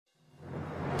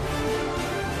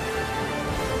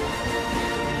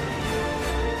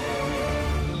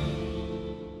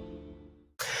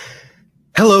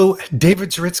Hello, David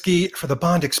Zaritsky for the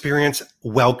Bond Experience.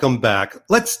 Welcome back.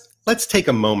 Let's take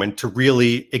a moment to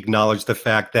really acknowledge the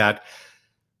fact that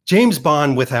James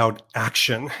Bond without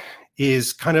action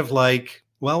is kind of like,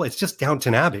 well, it's just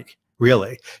Downton Abbey,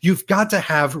 really. You've got to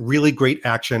have really great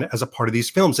action as a part of these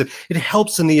films. It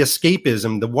helps in the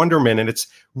escapism, the wonderment, and it's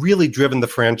really driven the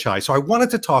franchise. So I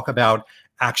wanted to talk about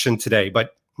action today,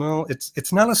 but well,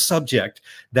 it's not a subject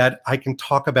that I can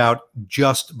talk about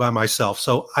just by myself.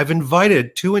 So I've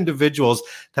invited two individuals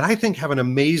that I think have an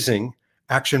amazing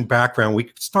action background. We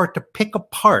could start to pick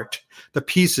apart the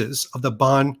pieces of the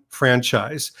Bond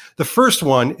franchise. The first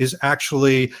one is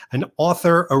actually an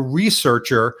author, a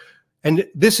researcher, and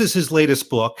this is his latest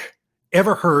book,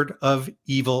 Ever Heard of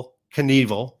Evel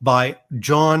Knievel by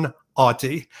Jon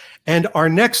Auty. And our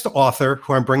next author,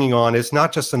 who I'm bringing on, is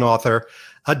not just an author,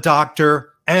 a doctor,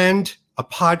 and a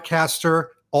podcaster,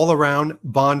 all-around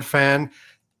Bond fan,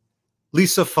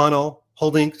 Lisa Funnell,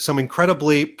 holding some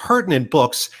incredibly pertinent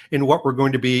books in what we're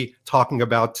going to be talking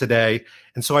about today.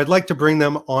 And so I'd like to bring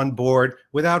them on board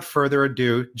without further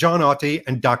ado, Jon Auty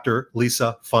and Dr.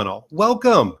 Lisa Funnell.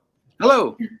 Welcome.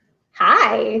 Hello.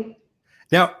 Hi.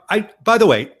 Now, by the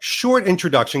way, short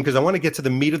introduction, because I want to get to the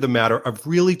meat of the matter of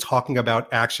really talking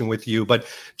about action with you. But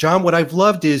John, what I've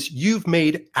loved is you've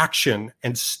made action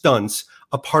and stunts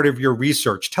a part of your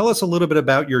research. Tell us a little bit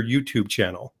about your YouTube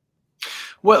channel.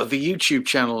 Well, the YouTube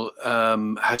channel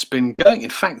has been going. In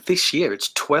fact, this year,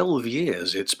 it's 12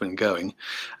 years it's been going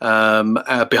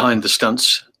behind the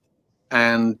stunts.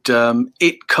 And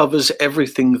it covers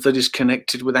everything that is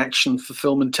connected with action for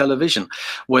film and television,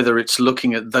 whether it's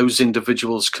looking at those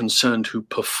individuals concerned who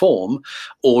perform,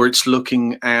 or it's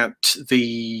looking at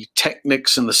the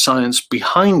techniques and the science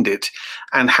behind it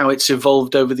and how it's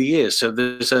evolved over the years. So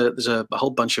there's a whole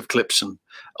bunch of clips and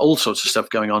all sorts of stuff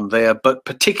going on there, but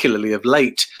particularly of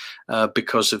late,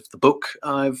 because of the book,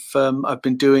 I've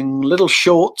been doing little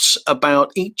shorts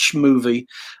about each movie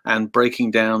and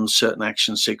breaking down certain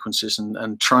action sequences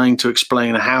and trying to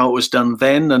explain how it was done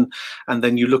then, and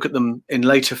then you look at them in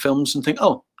later films and think,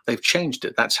 oh, they've changed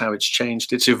it. That's how it's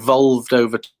changed. It's evolved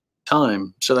over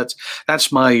time. So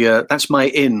that's my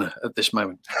in at this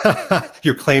moment.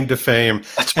 Your claim to fame.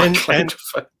 That's my claim to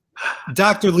fame.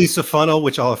 Dr. Lisa Funnell,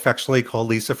 which I'll affectionately call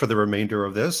Lisa for the remainder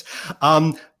of this.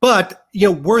 But,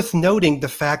 worth noting the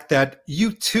fact that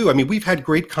you too, I mean, we've had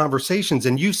great conversations,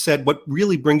 and you said what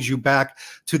really brings you back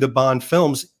to the Bond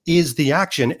films is the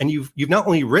action. And you've not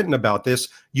only written about this,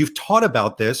 you've taught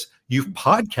about this, you've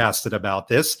podcasted about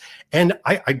this. And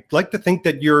I'd like to think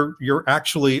that you're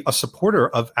actually a supporter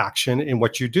of action in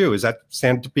what you do. Is that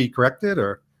stand to be corrected,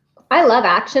 or? I love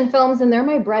action films, and they're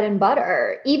my bread and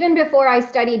butter. Even before I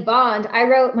studied Bond, I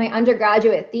wrote my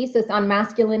undergraduate thesis on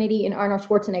masculinity in Arnold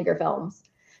Schwarzenegger films.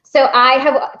 So I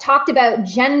have talked about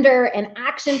gender and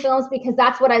action films because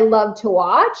that's what I love to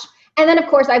watch. And then, of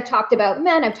course, I've talked about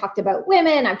men, I've talked about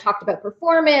women, I've talked about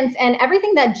performance, and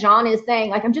everything that John is saying.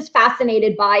 Like, I'm just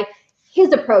fascinated by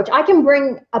his approach. I can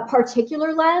bring a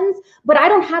particular lens, but I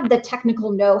don't have the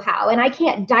technical know-how, and I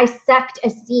can't dissect a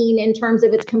scene in terms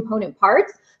of its component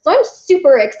parts. So I'm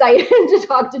super excited to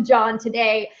talk to John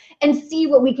today and see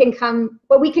what we can come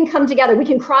together. We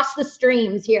can cross the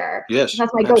streams here. Yes,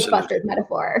 that's my absolutely. Ghostbusters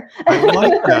metaphor. I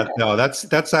like that, though.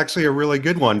 That's actually a really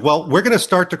good one. Well, we're going to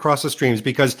start to cross the streams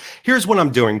because here's what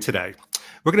I'm doing today.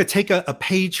 We're going to take a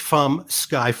page from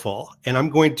Skyfall, and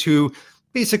I'm going to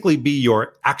basically be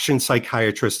your action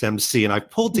psychiatrist MC. And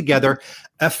I've pulled together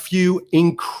a few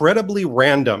incredibly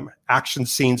random action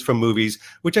scenes from movies,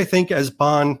 which I think as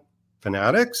Bond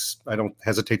fanatics, I don't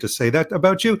hesitate to say that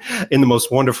about you in the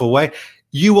most wonderful way,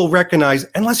 you will recognize,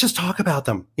 and let's just talk about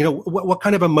them. What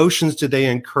kind of emotions do they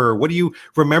incur? What do you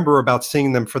remember about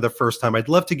seeing them for the first time? I'd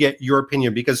love to get your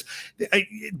opinion because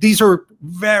these are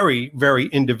very, very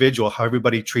individual, how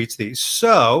everybody treats these.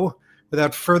 So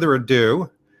without further ado,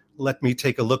 let me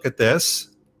take a look at this.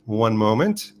 One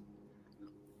moment.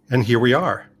 And here we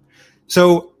are.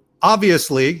 So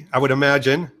obviously, I would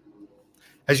imagine,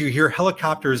 as you hear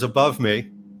helicopters above me,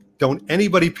 don't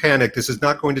anybody panic. This is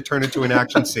not going to turn into an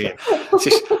action scene.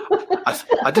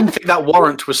 I didn't think that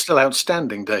warrant was still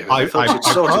outstanding, David. I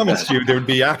promised you there would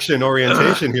be there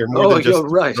orientation here more than just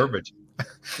right. verbiage.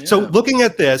 Yeah. So looking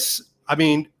at this, I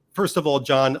mean, first of all,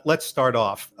 John, let's start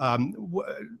off.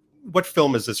 What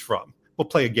film is this from? We'll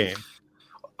play a game.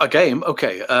 A game?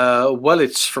 Okay. Well,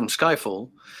 it's from Skyfall.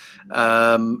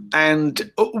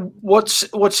 And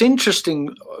what's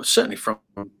interesting, certainly from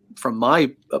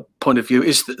my point of view,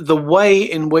 is the way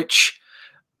in which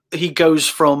he goes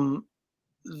from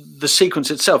the sequence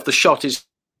itself. The shot is,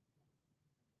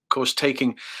 of course,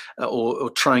 taking or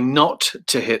trying not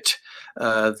to hit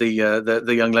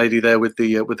the young lady there with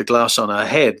the glass on her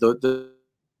head,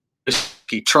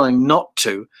 trying not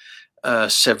to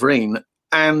Severine,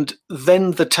 and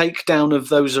then the takedown of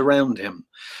those around him,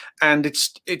 and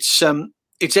it's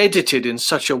edited in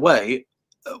such a way.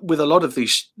 With a lot of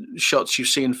these shots you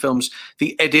see in films,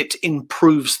 the edit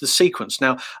improves the sequence.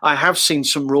 Now, I have seen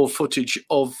some raw footage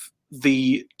of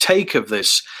the take of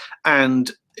this,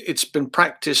 and it's been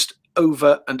practiced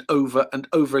over and over and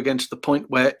over again to the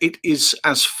point where it is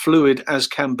as fluid as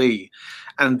can be.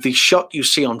 And the shot you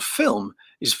see on film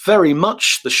is very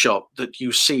much the shot that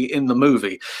you see in the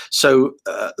movie. So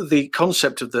the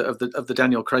concept of the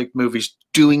Daniel Craig movies,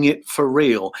 doing it for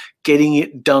real, getting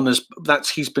it done as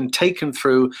he's been taken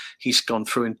through. He's gone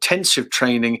through intensive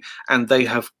training, and they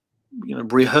have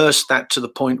rehearsed that to the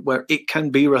point where it can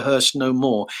be rehearsed no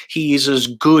more. He is as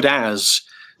good as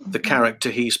the character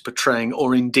he's portraying,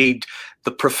 or indeed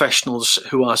the professionals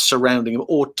who are surrounding him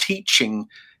or teaching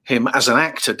him as an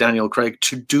actor, Daniel Craig,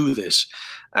 to do this.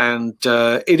 And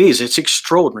it's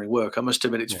extraordinary work, I must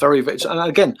admit. It's and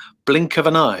again, blink of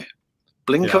an eye,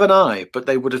 but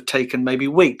they would have taken maybe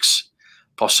weeks,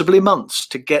 possibly months,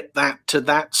 to get that to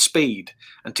that speed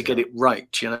and to get it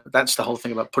right. That's the whole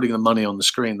thing about putting the money on the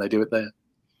screen. They do it there.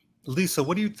 Lisa,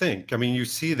 what do you think? I mean, you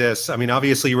see this. I mean,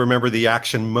 obviously you remember the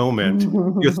action moment.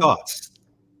 Your thoughts?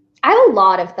 I have a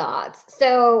lot of thoughts.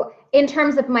 So in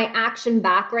terms of my action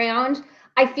background,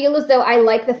 I feel as though I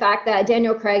like the fact that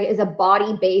Daniel Craig is a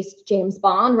body-based James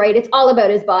Bond, right? It's all about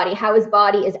his body, how his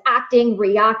body is acting,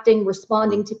 reacting,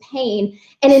 responding to pain.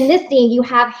 And in this scene, you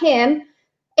have him,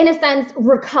 in a sense,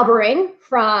 recovering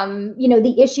from,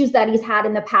 the issues that he's had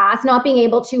in the past, not being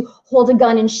able to hold a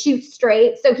gun and shoot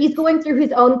straight. So he's going through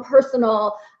his own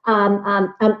personal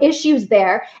issues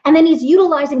there. And then he's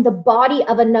utilizing the body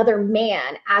of another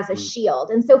man as a shield.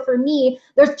 And so for me,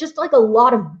 there's just like a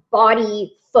lot of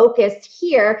body focused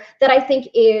here that I think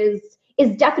is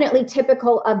definitely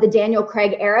typical of the Daniel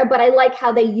Craig era, but I like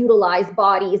how they utilize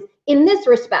bodies in this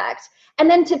respect. And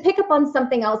then to pick up on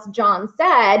something else John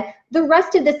said, the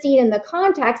rest of the scene in the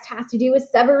context has to do with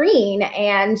Severine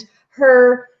and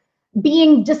her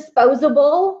being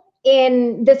disposable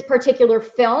in this particular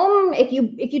film. If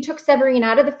you took Severine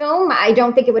out of the film, I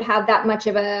don't think it would have that much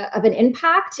of an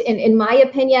impact, in my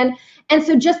opinion. And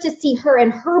so just to see her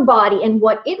and her body and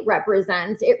what it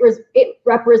represents, it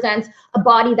represents a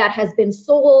body that has been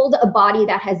sold, a body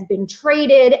that has been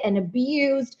traded and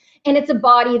abused, and it's a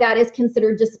body that is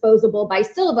considered disposable by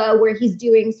Silva, where he's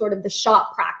doing sort of the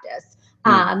shot practice.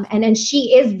 And then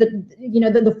she is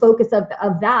the focus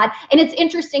of that. And it's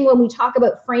interesting when we talk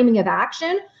about framing of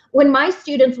action. When my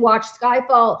students watch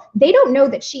Skyfall, they don't know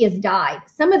that she has died.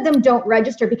 Some of them don't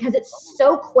register because it's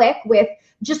so quick with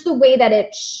just the way that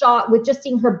it's shot, with just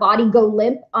seeing her body go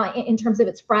limp in terms of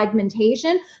its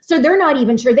fragmentation. So they're not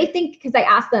even sure. They think, because I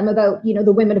asked them about,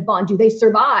 the women of Bond, do they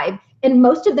survive? And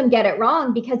most of them get it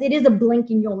wrong because it is a blink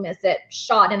and you'll miss it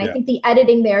shot. And I think the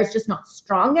editing there is just not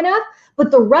strong enough, but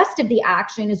the rest of the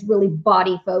action is really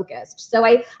body focused. So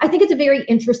I think it's a very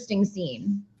interesting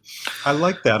scene. I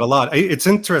like that a lot. It's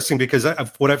interesting because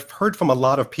what I've heard from a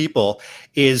lot of people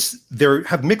is they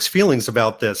have mixed feelings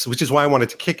about this, which is why I wanted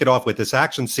to kick it off with this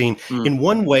action scene. In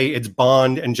one way, it's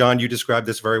Bond, and John, you described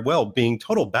this very well, being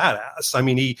total badass. I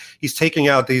mean, he's taking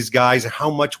out these guys. How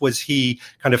much was he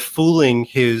kind of fooling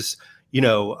his,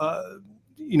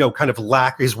 kind of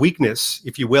lack, his weakness,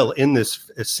 if you will, in this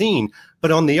scene?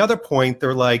 But on the other point,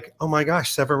 they're like, oh my gosh,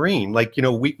 Severine,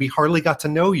 we hardly got to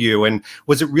know you. And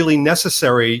was it really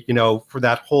necessary, for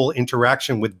that whole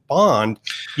interaction with Bond,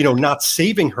 not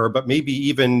saving her, but maybe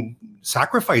even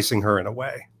sacrificing her in a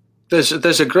way? There's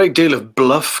a great deal of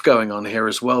bluff going on here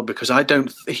as well, because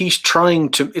he's trying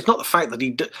to, it's not the fact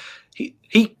that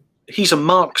he's a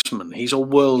marksman. He's a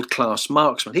world-class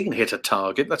marksman. He can hit a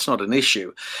target. That's not an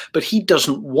issue. But he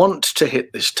doesn't want to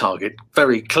hit this target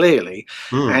very clearly.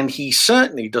 And he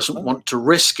certainly doesn't want to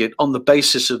risk it on the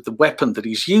basis of the weapon that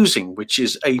he's using, which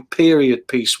is a period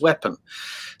piece weapon.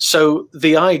 So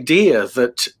the idea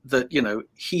that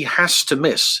he has to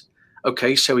miss.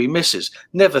 Okay, so he misses,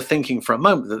 never thinking for a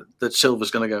moment that Silva's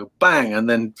going to go bang and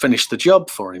then finish the job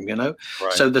for him, Right.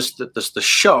 So there's the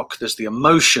shock, there's the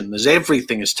emotion, there's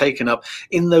everything is taken up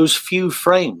in those few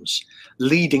frames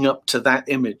leading up to that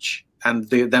image. And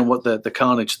then what the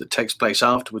carnage that takes place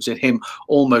afterwards, in him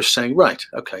almost saying, right,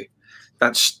 okay,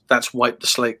 that's wiped the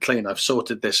slate clean. I've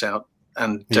sorted this out.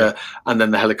 And then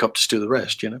the helicopters do the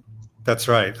rest, That's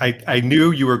right. I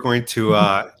knew you were going to.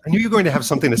 I knew you were going to have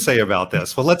something to say about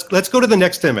this. Well, let's go to the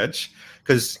next image,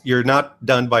 because you're not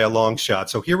done by a long shot.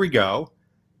 So here we go,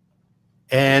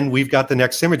 and we've got the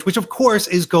next image, which of course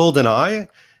is GoldenEye.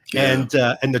 and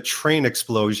the train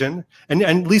explosion.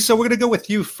 And Lisa, we're going to go with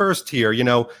you first here. You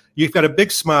know, you've got a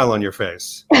big smile on your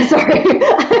face. Sorry,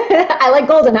 I like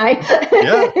GoldenEye.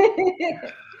 Yeah.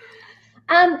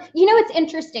 You know, it's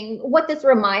interesting what this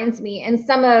reminds me, and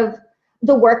some of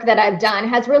the work that I've done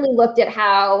has really looked at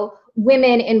how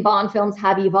women in Bond films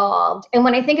have evolved. And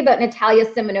when I think about Natalia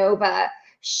Simonova,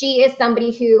 she is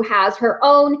somebody who has her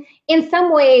own, in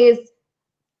some ways,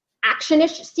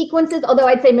 action-ish sequences, although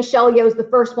I'd say Michelle Yeoh's the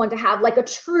first one to have like a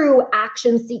true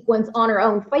action sequence on her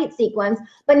own fight sequence.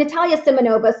 But Natalia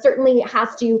Simonova certainly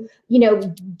has to, you know,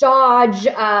 dodge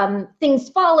things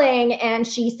falling, and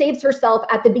she saves herself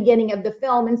at the beginning of the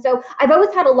film. And so I've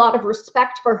always had a lot of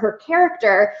respect for her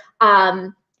character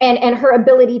and her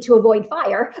ability to avoid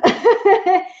fire.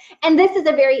 And this is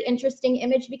a very interesting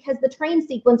image because the train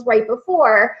sequence right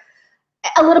before,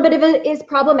 a little bit of it is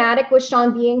problematic with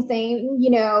Sean Bean saying,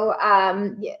 you know,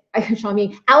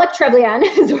 Alec Trevelyan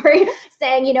is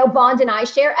saying, you know, Bond and I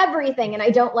share everything. And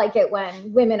I don't like it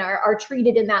when women are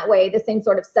treated in that way, the same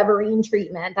sort of Severine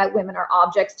treatment, that women are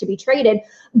objects to be traded.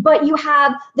 But you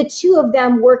have the two of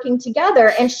them working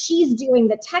together, and she's doing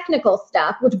the technical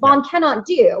stuff, which Bond cannot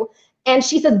do. And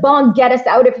she says, Bond, get us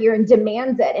out of here, and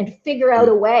demands it and figure out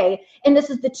a way. And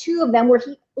this is the two of them where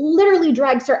he literally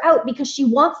drags her out because she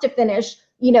wants to finish,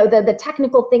 you know, the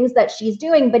technical things that she's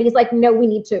doing. But he's like, no, we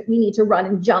need to run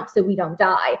and jump so we don't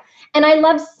die. And I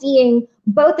love seeing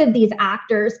both of these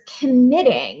actors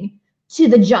committing to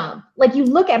the jump. Like, you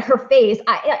look at her face,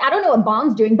 I don't know what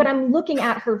Bond's doing, but I'm looking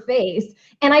at her face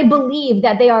and I believe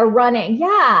that they are running,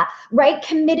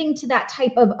 committing to that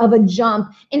type of a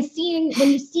jump. And seeing,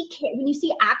 when you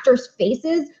see actors'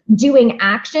 faces doing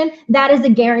action, that is a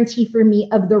guarantee for me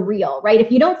of the real, right?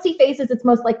 If you don't see faces, it's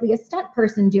most likely a stunt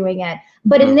person doing it.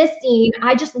 But in this scene,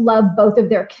 I just love both of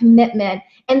their commitment.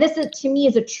 And this is, to me,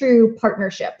 is a true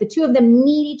partnership. The two of them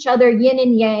need each other, yin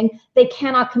and yang. They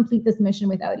cannot complete this mission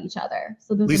without each other.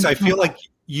 So Lisa, I feel like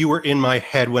you were in my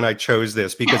head when I chose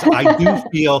this, because I do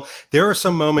feel there are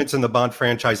some moments in the Bond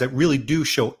franchise that really do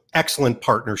show excellent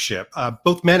partnership,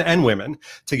 both men and women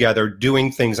together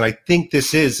doing things. And I think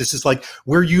this is like,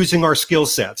 we're using our skill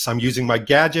sets. I'm using my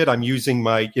gadget. I'm using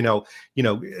my,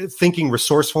 thinking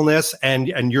resourcefulness,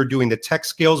 and you're doing the tech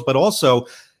skills, but also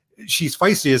she's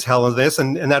feisty as hell in this,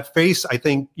 and that face, I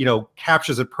think,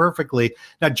 captures it perfectly.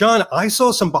 Now, John, I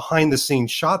saw some behind the scenes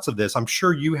shots of this. I'm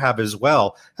sure you have as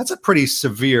well. That's a pretty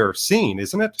severe scene,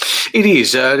 isn't it? It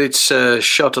is. It's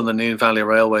shot on the Near Valley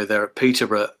Railway there at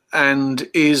Peterborough, and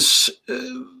is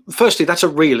firstly, that's a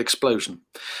real explosion,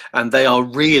 and they are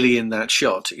really in that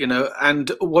shot,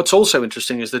 and what's also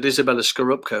interesting is that Isabella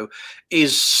Scorupco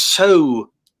is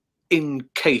so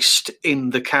encased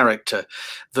in the character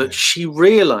that she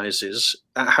realizes,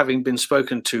 having been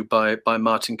spoken to by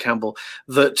Martin Campbell,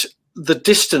 that the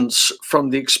distance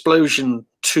from the explosion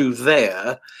to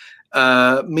there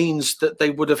means that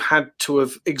they would have had to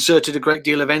have exerted a great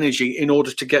deal of energy in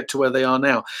order to get to where they are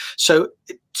now. So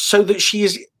that she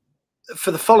is,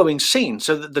 for the following scene,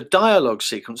 so that the dialogue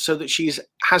sequence, so that she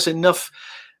has enough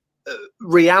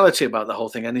reality about the whole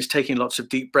thing and is taking lots of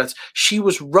deep breaths. She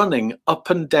was running up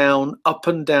and down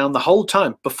the whole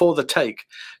time before the take,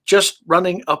 just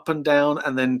running up and down,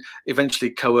 and then eventually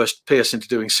coerced Pierce into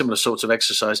doing similar sorts of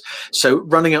exercise. So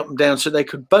running up and down so they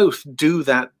could both do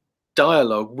that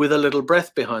dialogue with a little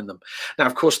breath behind them. Now,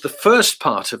 of course, the first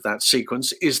part of that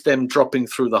sequence is them dropping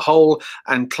through the hole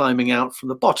and climbing out from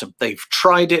the bottom. They've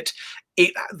tried it.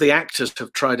 The actors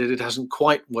have tried it. It hasn't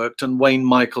quite worked, and Wayne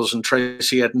Michaels and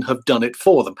Tracy Eden have done it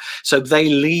for them. So they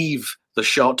leave the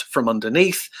shot from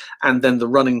underneath, and then the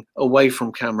running away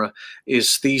from camera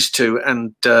is these two.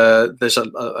 And there's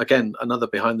again another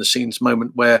behind the scenes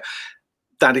moment where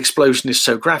that explosion is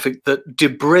so graphic that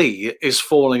debris is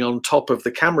falling on top of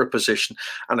the camera position,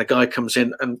 and a guy comes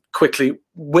in and quickly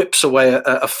whips away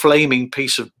a flaming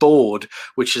piece of board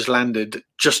which has landed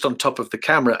just on top of the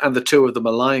camera, and the two of them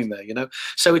are lying there,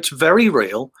 So it's very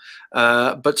real,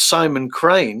 but Simon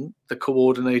Crane, the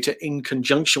coordinator, in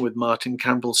conjunction with Martin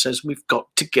Campbell, says we've got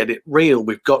to get it real.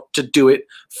 We've got to do it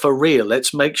for real.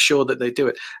 Let's make sure that they do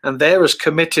it. And they're as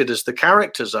committed as the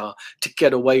characters are to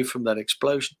get away from that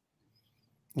explosion.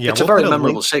 Yeah, it's a very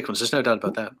memorable sequence. There's no doubt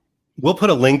about that. We'll put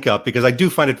a link up because I do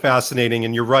find it fascinating.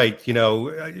 And you're right.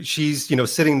 She's,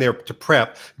 sitting there to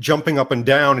prep, jumping up and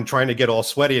down and trying to get all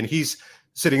sweaty. And he's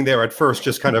sitting there at first,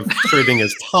 just kind of straightening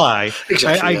his tie.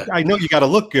 Exactly, I know you got to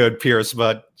look good, Pierce,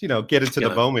 but, get into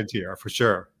the moment here for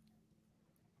sure.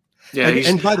 Yeah.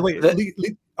 And by the way,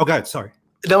 oh, God, sorry.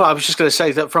 No, I was just going to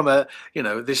say that from a,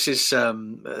 this is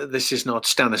not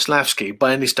Stanislavski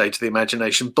by any stage of the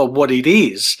imagination, but what it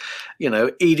is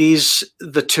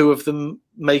the two of them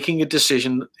making a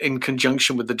decision in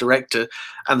conjunction with the director,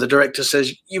 and the director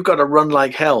says, "You've got to run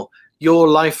like hell. Your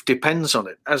life depends on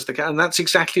it," and that's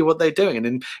exactly what they're doing.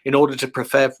 And in order to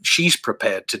prepare, she's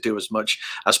prepared to do as much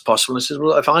as possible. And says,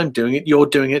 "Well, if I'm doing it, you're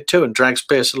doing it too," and drags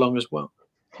Pierce along as well.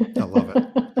 I love it.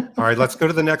 All right, let's go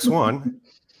to the next one.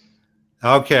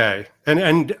 Okay,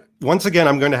 and once again,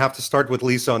 I'm going to have to start with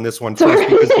Lisa on this one first,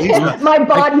 because Lisa, my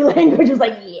body language is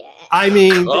like, yeah. I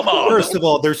mean, first of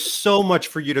all, there's so much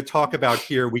for you to talk about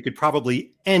here. We could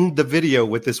probably end the video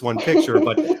with this one picture,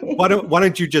 but why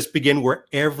don't you just begin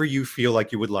wherever you feel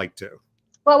like you would like to?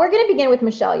 Well, we're going to begin with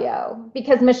Michelle Yeoh,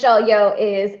 because Michelle Yeoh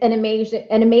is an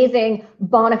amazing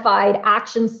bona fide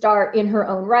action star in her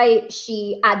own right.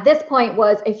 She, at this point,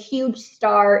 was a huge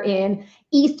star in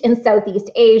East and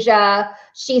Southeast Asia.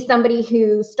 She's somebody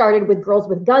who started with Girls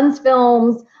with Guns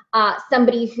films,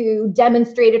 somebody who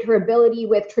demonstrated her ability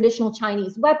with traditional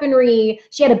Chinese weaponry.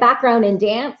 She had a background in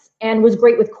dance and was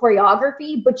great with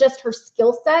choreography, but just her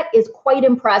skill set is quite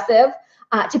impressive.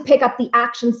 To pick up the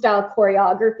action style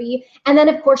choreography. And then,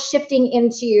 of course, shifting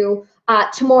into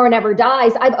Tomorrow Never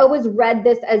Dies. I've always read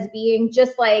this as being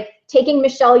just like taking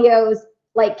Michelle Yeoh's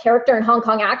character in Hong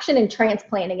Kong action and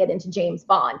transplanting it into James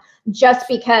Bond, just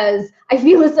because I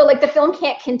feel as though the film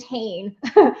can't contain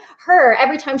her.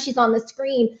 Every time she's on the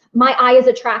screen, my eye is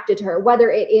attracted to her, whether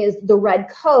it is the red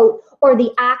coat or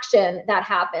the action that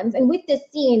happens. And with this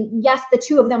scene, yes, the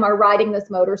two of them are riding this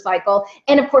motorcycle,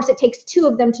 and of course it takes two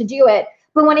of them to do it.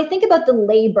 But when I think about the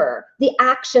labor, the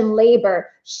action labor,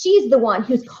 she's the one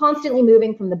who's constantly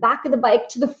moving from the back of the bike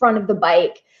to the front of the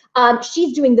bike.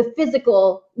 She's doing the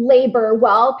physical labor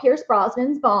while Pierce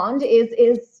Brosnan's Bond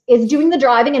is doing the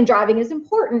driving, and driving is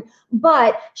important.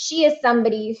 But she is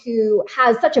somebody who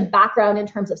has such a background in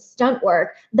terms of stunt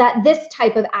work that this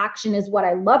type of action is what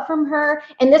I love from her.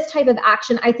 And this type of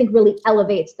action, I think, really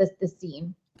elevates this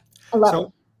scene. I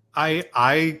love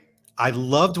it. I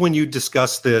loved when you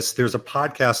discussed this. There's a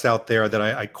podcast out there that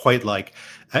I quite like,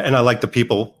 and I like the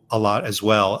people a lot as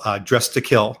well, Dress to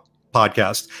Kill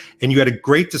podcast. And you had a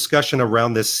great discussion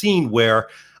around this scene where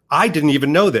I didn't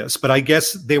even know this, but I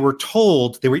guess they were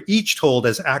each told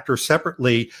as actors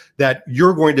separately that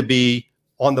you're going to be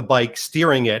on the bike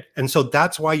steering it. And so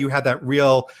that's why you had that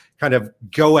real kind of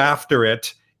go after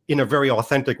it in a very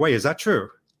authentic way. Is that true?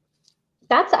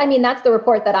 That's the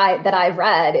report that I've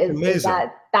read is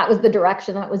that was the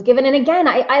direction that was given. And again,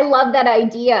 I love that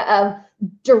idea of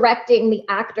directing the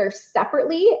actor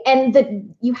separately, and that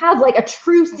you have a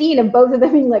true scene of both of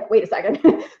them being like, wait a second,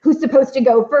 who's supposed to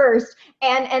go first?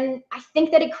 And I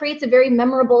think that it creates a very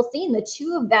memorable scene. The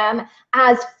two of them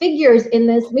as figures in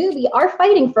this movie are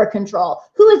fighting for control.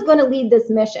 Who is going to lead this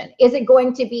mission? Is it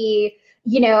going to be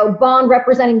Bond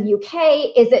representing the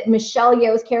UK? Is it Michelle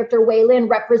Yeoh's character Wei Lin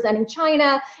representing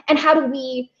China? And how do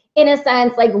we, in a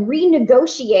sense,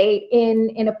 renegotiate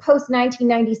in a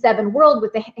post-1997 world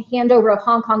with the handover of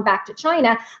Hong Kong back to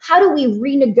China? How do we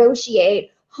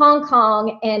renegotiate Hong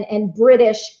Kong and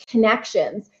British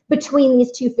connections between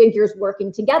these two figures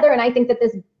working together? And I think that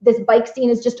this bike scene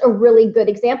is just a really good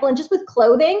example. And just with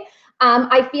clothing,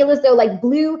 I feel as though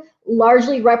blue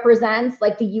largely represents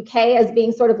the UK as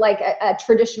being sort of a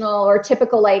traditional or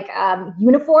typical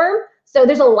uniform. So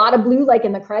there's a lot of blue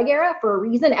in the Craig era for a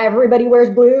reason. Everybody wears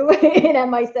blue in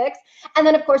MI6. And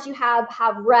then of course you have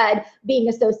red being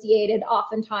associated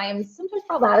oftentimes, sometimes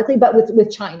problematically, but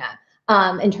with China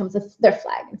in terms of their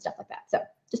flag and stuff like that. So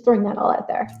just throwing that all out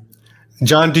there.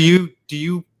 John, do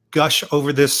you gush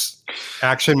over this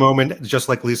action moment just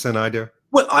like Lisa and I do?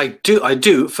 Well, I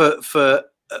do for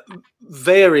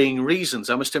varying reasons.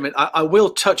 I must admit, I will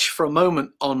touch for a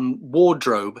moment on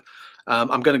wardrobe.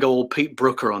 I'm going to go all Pete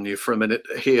Brooker on you for a minute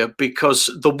here, because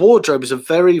the wardrobe is a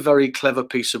very, very clever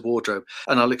piece of wardrobe,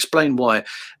 and I'll explain why.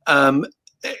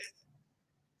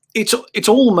 It's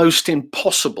almost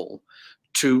impossible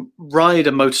to ride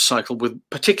a motorcycle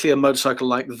particularly a motorcycle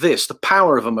like this, the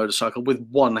power of a motorcycle, with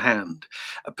one hand,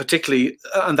 particularly,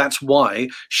 and that's why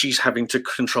she's having to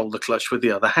control the clutch with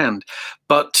the other hand.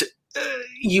 But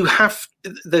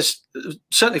there's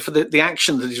certainly for the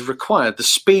action that is required, the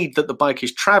speed that the bike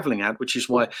is traveling at, which is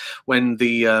why when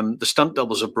the stunt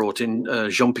doubles are brought in,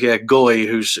 Jean-Pierre Goy,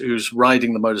 who's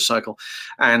riding the motorcycle,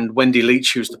 and Wendy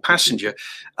Leach, who's the passenger,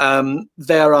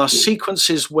 there are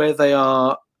sequences where they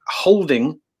are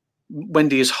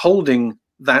Wendy is holding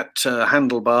that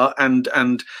handlebar,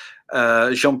 and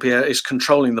Jean-Pierre is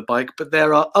controlling the bike. But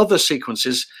there are other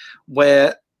sequences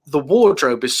where the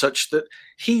wardrobe is such that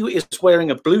he is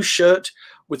wearing a blue shirt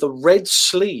with a red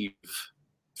sleeve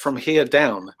from here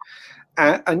down,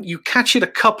 and you catch it a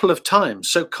couple of times.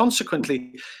 So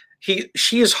consequently,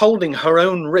 she is holding her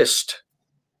own wrist,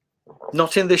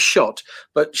 not in this shot,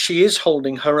 but she is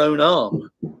holding her own arm.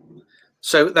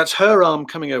 So that's her arm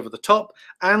coming over the top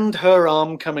and her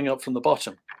arm coming up from the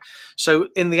bottom. So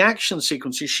in the action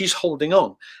sequences, she's holding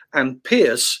on, and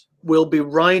Pierce will be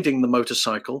riding the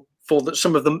motorcycle. For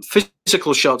some of the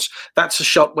physical shots, that's a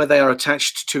shot where they are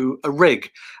attached to a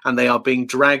rig and they are being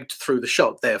dragged through the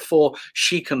shot. Therefore,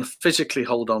 she can physically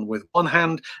hold on with one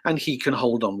hand and he can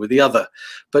hold on with the other.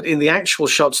 But in the actual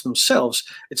shots themselves,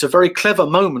 it's a very clever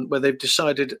moment where they've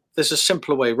decided there's a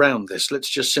simpler way around this. Let's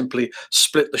just simply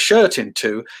split the shirt in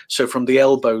two. So from the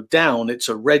elbow down, it's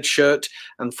a red shirt,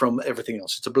 and from everything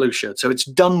else, it's a blue shirt. So it's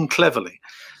done cleverly.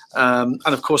 And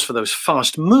of course, for those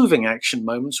fast moving action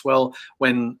moments, well,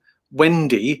 when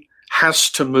Wendy has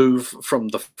to move from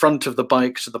the front of the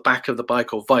bike to the back of the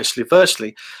bike, or vice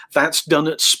versa, that's done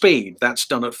at speed. That's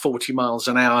done at 40 miles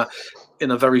an hour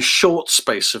in a very short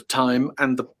space of time,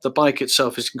 and the bike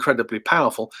itself is incredibly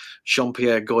powerful.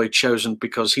 Jean-Pierre Goy chosen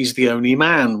because he's the only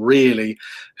man really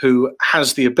who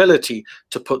has the ability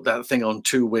to put that thing on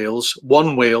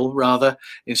one wheel rather,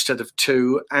 instead of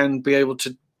two, and be able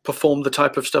to perform the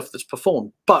type of stuff that's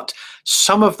performed. But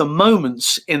some of the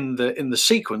moments in the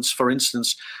sequence, for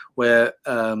instance, where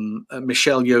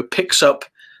Michelle Yeoh picks up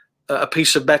a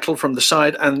piece of metal from the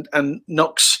side and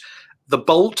knocks the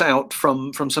bolt out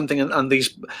from something, and these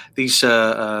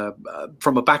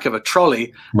from the back of a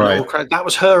trolley, right? That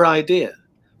was her idea,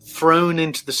 thrown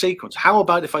into the sequence. How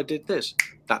about if I did this?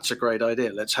 That's a great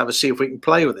idea. Let's see if we can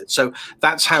play with it. So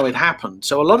that's how it happened.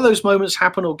 So a lot of those moments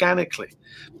happen organically,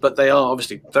 but they are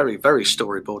obviously very, very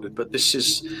storyboarded. But this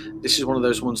is one of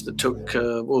those ones that took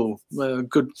a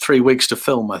good 3 weeks to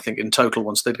film, I think, in total,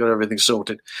 once they'd got everything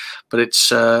sorted. But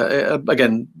it's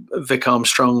again, Vic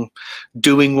Armstrong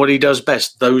doing what he does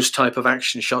best, those type of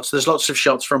action shots. There's lots of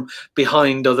shots from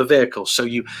behind other vehicles, so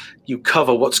you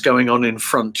cover what's going on in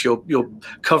front. You're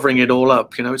covering it all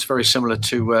up. It's very similar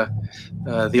to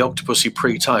the Octopussy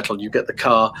pre-title. You get the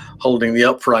car holding the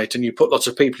upright and you put lots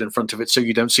of people in front of it so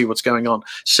you don't see what's going on.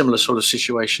 Similar sort of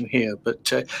situation here.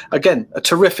 But again, a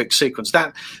terrific sequence.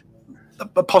 That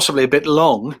possibly a bit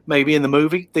long, maybe, in the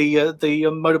movie, the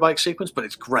motorbike sequence, but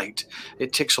it's great.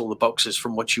 It ticks all the boxes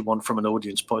from what you want from an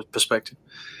audience perspective.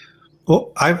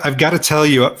 Well, I've got to tell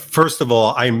you, first of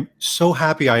all, I'm so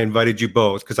happy I invited you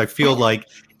both, because I feel like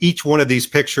each one of these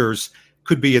pictures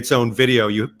could be its own video.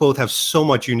 You both have so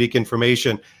much unique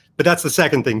information, but that's the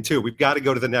second thing too. We've got to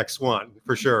go to the next one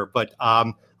for sure. But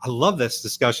I love this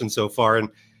discussion so far. And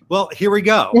well, here we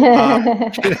go.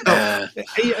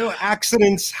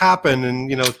 Accidents happen,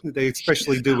 and they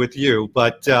especially do with you.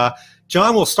 But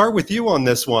John, we'll start with you on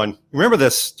this one. Remember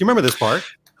this? Do you remember this part?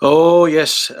 Oh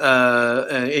yes,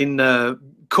 in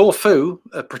Corfu,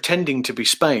 pretending to be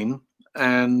Spain,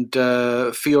 and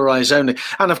For Your Eyes Only,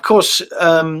 and of course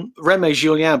Remy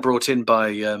Julien, brought in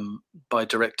by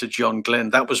director John Glenn.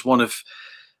 That was one of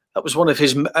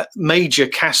his major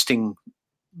casting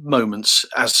moments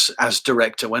as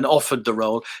director. When offered the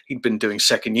role, he'd been doing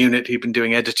second unit, he'd been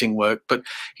doing editing work, but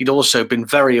he'd also been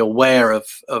very aware of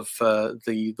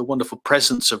the wonderful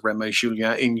presence of Remy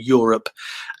Julien in Europe,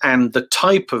 and the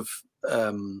type of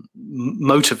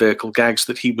motor vehicle gags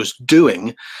that he was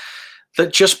doing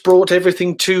that just brought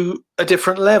everything to a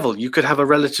different level. You could have a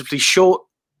relatively short,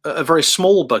 a very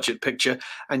small budget picture,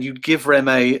 and you'd give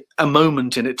Remy a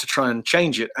moment in it to try and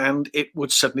change it, and it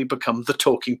would suddenly become the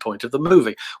talking point of the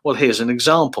movie. Well, here's an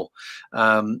example.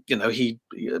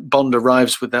 Bond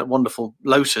arrives with that wonderful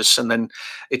Lotus, and then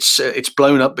it's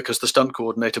blown up because the stunt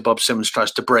coordinator Bob Simmons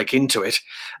tries to break into it,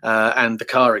 and the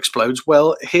car explodes.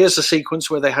 Well, here's a sequence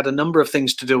where they had a number of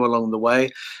things to do along the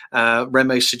way.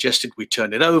 Remy suggested we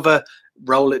turn it over,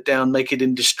 roll it down, make it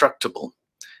indestructible.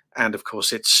 And of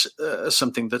course, it's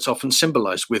something that's often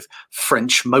symbolized with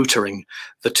French motoring,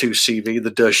 the 2CV,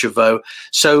 the Deux Chevaux.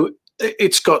 So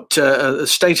it's got a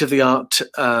state-of-the-art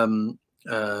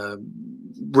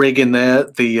rig in there,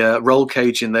 the roll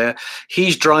cage in there.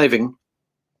 He's driving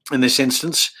in this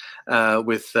instance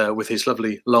with his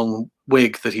lovely long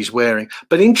wig that he's wearing.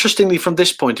 But interestingly, from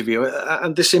this point of view,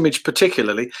 and this image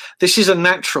particularly, this is a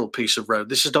natural piece of road.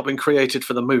 This has not been created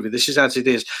for the movie. This is as it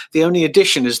is. The only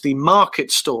addition is the market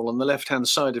stall on the left-hand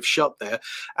side of shot there.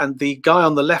 And the guy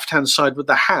on the left-hand side with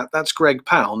the hat, that's Greg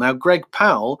Powell. Now, Greg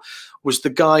Powell was the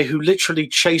guy who literally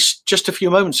just a few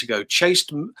moments ago,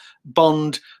 chased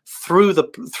Bond through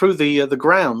the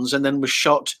grounds and then was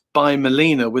shot by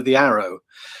Melina with the arrow.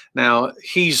 Now,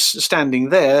 he's standing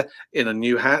there in a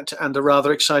new hat, and and a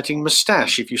rather exciting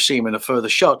moustache if you see him in a further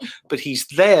shot. But he's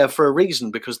there for a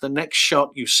reason, because the next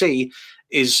shot you see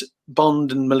is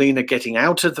Bond and Melina getting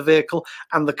out of the vehicle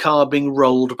and the car being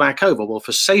rolled back over. Well,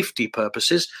 for safety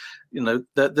purposes,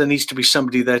 there needs to be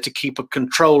somebody there to keep a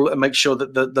control and make sure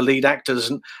that the lead actor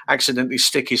doesn't accidentally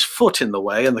stick his foot in the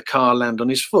way and the car land on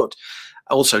his foot.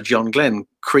 Also, John Glenn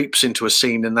creeps into a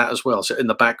scene in that as well. So in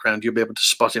the background, you'll be able to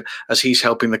spot him as he's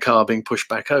helping the car being pushed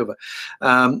back over.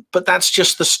 But that's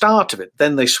just the start of it.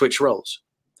 Then they switch roles.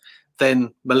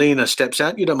 Then Melina steps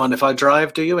out. You don't mind if I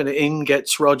drive, do you? And in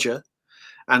gets Roger.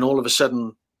 And all of a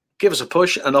sudden, give us a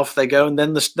push, and off they go. And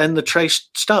then the chase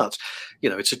starts.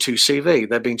 It's a 2CV.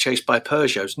 They're being chased by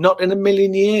Peugeots. Not in a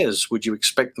million years would you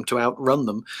expect them to outrun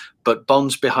them. But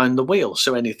Bond's behind the wheel,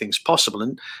 so anything's possible.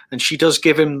 And she does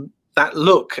give him that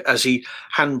look as he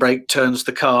handbrake turns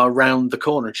the car round the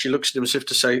corner. And she looks at him as if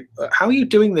to say, how are you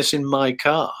doing this in my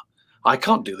car? I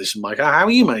can't do this in my car. How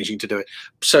are you managing to do it?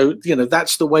 So,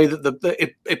 that's the way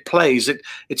that it plays.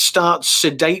 It starts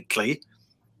sedately,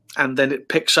 and then it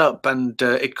picks up, and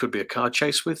it could be a car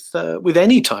chase with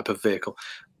any type of vehicle.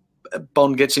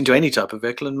 Bond gets into any type of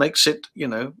vehicle and makes it,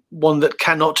 one that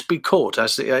cannot be caught,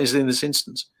 as in this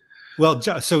instance. Well,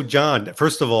 so John,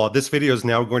 first of all, this video is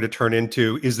now going to turn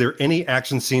into, is there any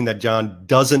action scene that John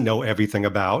doesn't know everything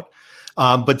about?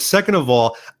 But second of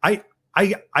all, I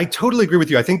totally agree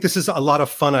with you. I think this is a lot of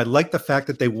fun. I like the fact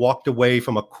that they walked away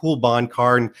from a cool Bond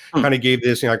car and kind of gave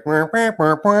this, type of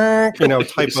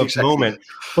moment.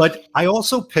 But I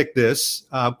also picked this,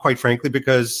 quite frankly,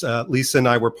 because Lisa and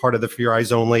I were part of the For Your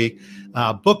Eyes Only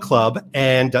book club,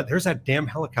 and there's that damn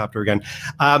helicopter again.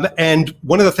 And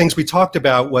one of the things we talked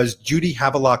about was Judy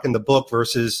Havelock in the book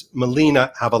versus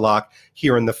Melina Havelock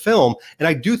here in the film. And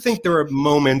I do think there are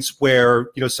moments where,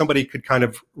 somebody could kind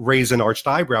of raise an arched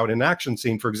eyebrow in an action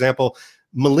scene. For example,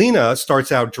 Melina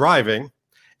starts out driving,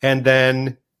 and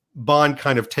then Bond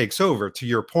kind of takes over, to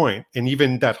your point. And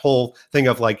even that whole thing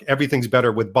of like, everything's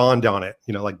better with Bond on it,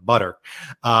 like butter.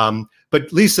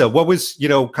 But Lisa, what was,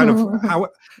 kind of how...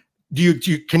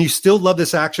 can you still love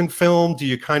this action film? Do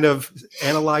you kind of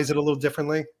analyze it a little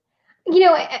differently?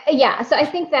 Yeah. So I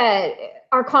think that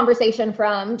our conversation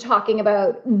from talking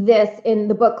about this in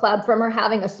the book club, from her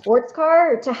having a sports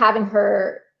car to having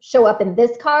her show up in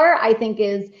this car, I think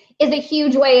is a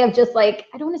huge way of just like,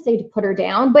 I don't want to say to put her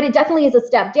down, but it definitely is a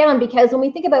step down, because when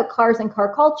we think about cars and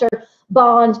car culture,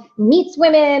 Bond meets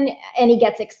women and he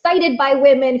gets excited by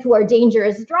women who are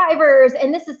dangerous drivers.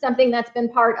 And this is something that's been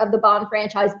part of the Bond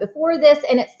franchise before this.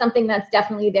 And it's something that's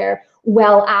definitely there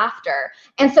well after.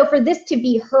 And so for this to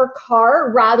be her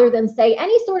car rather than say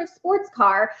any sort of sports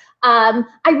car, I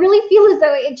really feel as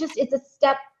though it's a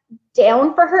step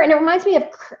down for her. And it reminds me of,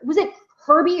 was it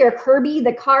Herbie or Kirby,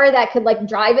 the car that could like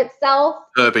drive itself?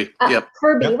 Kirby, yep.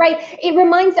 Kirby, yep. Right. It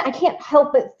reminds, I can't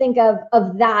help but think of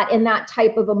that in that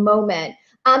type of a moment.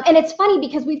 And it's funny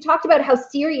because we've talked about how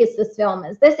serious this film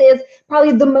is. This is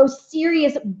probably the most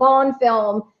serious Bond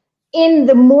film in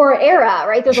the Moore era,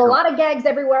 right? There's a lot of gags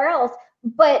everywhere else.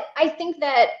 But I think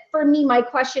that for me, my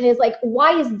question is like,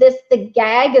 why is this the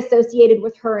gag associated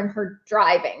with her and her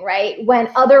driving, right?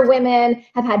 When other women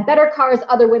have had better cars,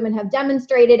 other women have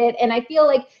demonstrated it. And I feel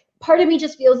like part of me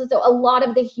just feels as though a lot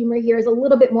of the humor here is a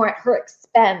little bit more at her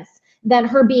expense than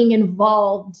her being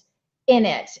involved in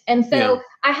it. And so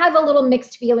I have a little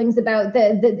mixed feelings about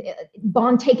the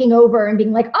Bond taking over and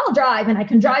being like, I'll drive and I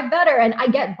can drive better. And I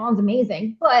get Bond's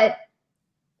amazing, but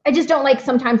I just don't like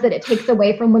sometimes that it takes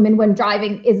away from women when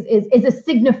driving is a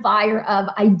signifier of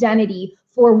identity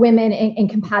for women and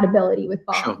compatibility with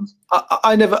Bond.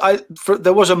 Sure.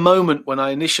 There was a moment when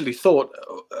I initially thought,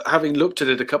 having looked at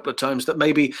it a couple of times, that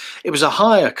maybe it was a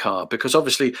hire car, because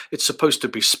obviously it's supposed to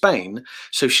be Spain.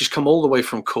 So she's come all the way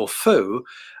from Corfu.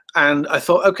 And I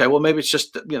thought, okay, well, maybe it's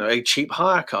just, a cheap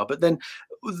hire car. But then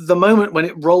the moment when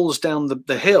it rolls down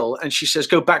the hill and she says,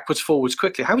 go backwards, forwards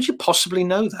quickly. How would you possibly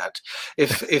know that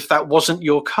if that wasn't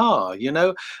your car?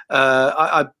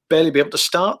 I'd barely be able to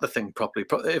start the thing properly.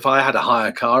 If I had a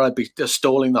hire car, I'd be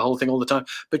stalling the whole thing all the time.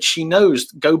 But she knows,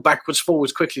 go backwards,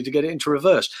 forwards quickly to get it into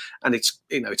reverse. And it's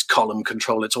column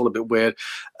control. It's all a bit weird.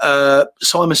 So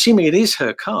I'm assuming it is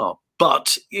her car.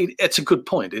 But it's a good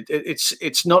point.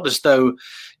 It's not as though,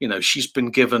 she's been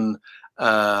given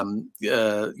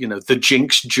the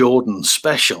Jinx Jordan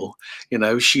special.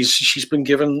 She's been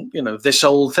given this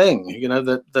old thing.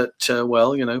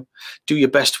 Do your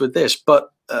best with this. But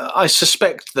I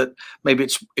suspect that maybe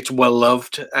it's well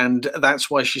loved, and that's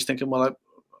why she's thinking, well,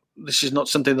 this is not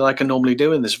something that I can normally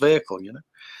do in this vehicle.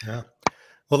 Yeah.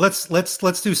 Well,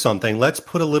 let's do something. Let's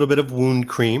put a little bit of wound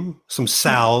cream, some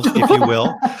salve, if you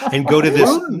will, and go to this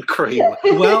wound cream.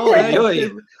 Well,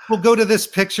 we'll go to this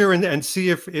picture and see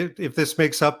if this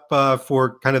makes up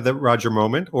for kind of the Roger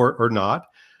moment or not.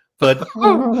 But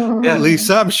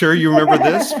Lisa, I'm sure you remember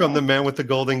this from The Man with the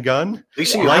Golden Gun.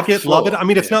 Lisa, like it, love it. I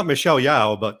mean, it's not Michelle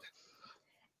Yeoh, but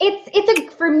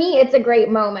for me, it's a great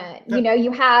moment. You know,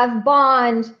 you have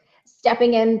Bond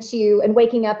stepping into and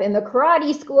waking up in the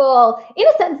karate school, in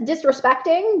a sense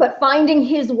disrespecting, but finding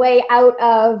his way out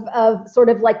of sort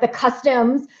of like the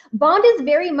customs. Bond is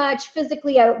very much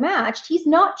physically outmatched. He's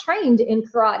not trained in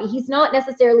karate. He's not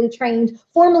necessarily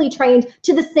formally trained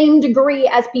to the same degree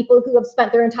as people who have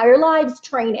spent their entire lives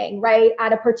training, right,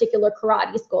 at a particular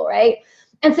karate school, right?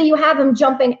 And so you have him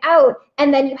jumping out,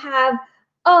 and then you have,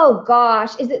 oh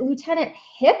gosh, is it Lieutenant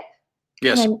Hip?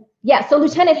 Yes. Yeah, so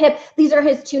Lieutenant Hip, these are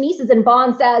his two nieces, and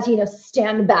Bond says, you know,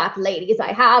 stand back, ladies,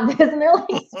 I have this. And they're like,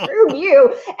 screw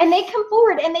you. And they come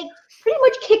forward and they pretty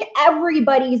much kick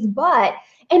everybody's butt.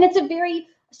 And it's a very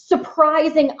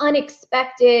surprising,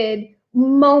 unexpected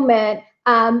moment.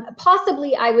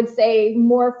 Possibly, I would say,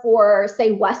 more for,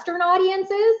 say, Western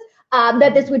audiences.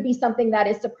 That this would be something that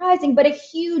is surprising, but a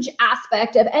huge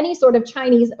aspect of any sort of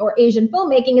Chinese or Asian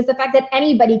filmmaking is the fact that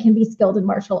anybody can be skilled in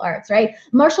martial arts, right?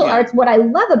 Martial arts, what I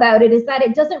love about it is that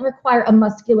it doesn't require a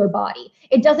muscular body.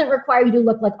 It doesn't require you to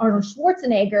look like Arnold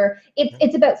Schwarzenegger.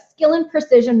 It's about skill and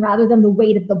precision rather than the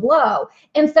weight of the blow.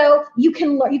 And so you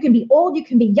can be old, you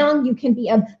can be young, you can be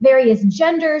of various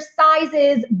genders,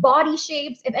 sizes, body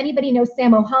shapes. If anybody knows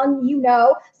Sammo Hung, you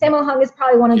know Sammo Hung is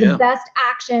probably one of the best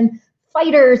action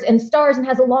fighters and stars and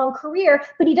has a long career,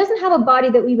 but he doesn't have a body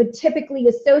that we would typically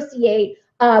associate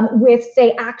with,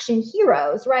 say, action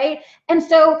heroes, right? And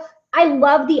so I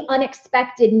love the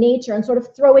unexpected nature and sort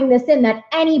of throwing this in that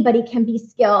anybody can be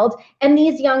skilled. And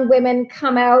these young women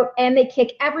come out and they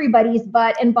kick everybody's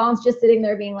butt, and Bond's just sitting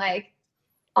there being like,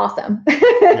 awesome.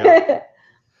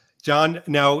 John,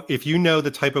 now, if you know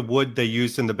the type of wood they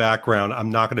used in the background,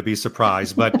 I'm not going to be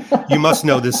surprised, but you must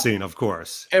know this scene, of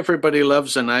course. Everybody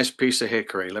loves a nice piece of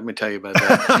hickory. Let me tell you about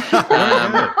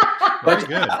that. But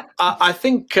I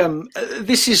think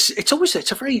it's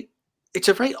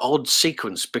a very odd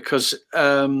sequence because,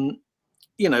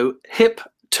 you know, Hip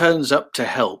turns up to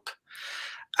help.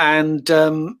 And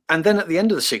then at the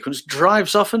end of the sequence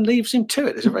drives off and leaves him to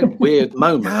it. It's a very weird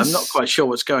moment. I'm not quite sure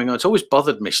what's going on. It's always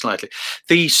bothered me slightly.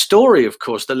 The story, of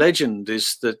course, the legend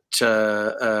is that,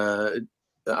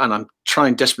 and I'm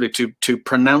trying desperately to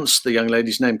pronounce the young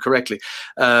lady's name correctly.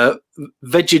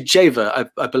 Veggicheva,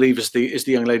 I believe, is the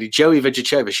young lady. Joey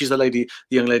Veggicheva. She's the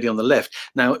young lady on the left.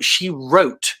 Now, she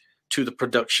wrote to the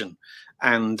production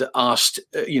and asked,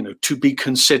 to be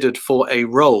considered for a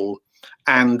role,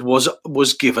 and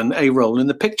was given a role in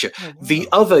the picture. Oh, wow. The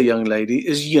other young lady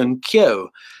is Yun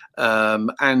Kyo,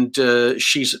 and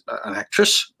she's an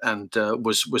actress and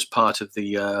was part of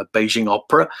the Beijing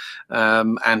Opera,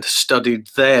 and studied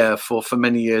there for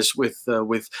many years with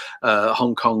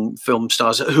Hong Kong film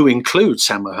stars who include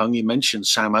Sammo Hung. You mentioned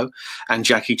Sammo, and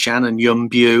Jackie Chan and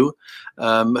Yuen Biao,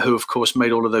 who of course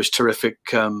made all of those terrific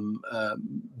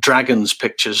dragons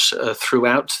pictures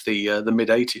throughout the mid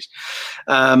 80s,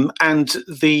 and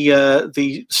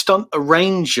the stunt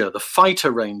arranger, the fight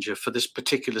arranger for this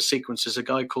particular sequence is a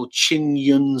guy called Chin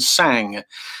Yun Sang,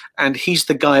 and he's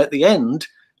the guy at the end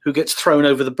who gets thrown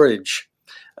over the bridge.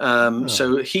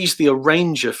 So he's the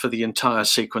arranger for the entire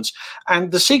sequence,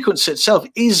 and the sequence itself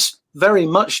is very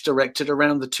much directed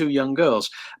around the two young girls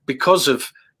because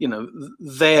of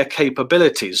their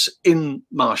capabilities in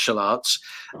martial arts,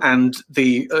 and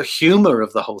the humor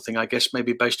of the whole thing, I guess,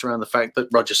 maybe based around the fact that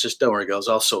Roger says, "Don't worry, girls,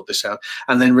 I'll sort this out,"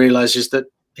 and then realizes that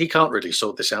he can't really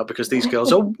sort this out because these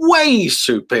girls are way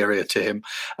superior to him,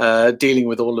 dealing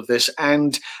with all of this.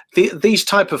 And these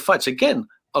type of fights, again,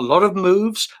 a lot of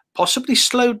moves, possibly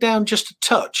slowed down just a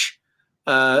touch.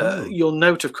 You'll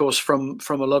note, of course, from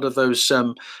a lot of those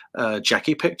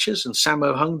Jackie pictures and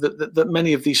Sammo Hung that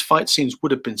many of these fight scenes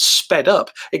would have been sped up.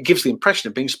 It gives the impression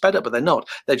of being sped up, but they're not.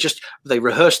 They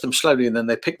rehearse them slowly and then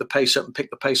they pick the pace up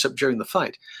during the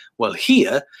fight. Well,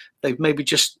 here they've maybe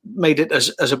just made it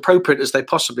as appropriate as they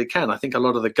possibly can. I think a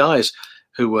lot of the guys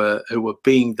who were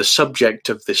being the subject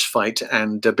of this fight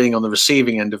and being on the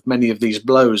receiving end of many of these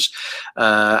blows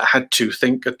had to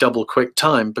think a double quick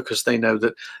time, because they know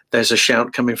that there's a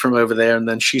shout coming from over there and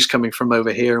then she's coming from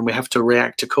over here, and we have to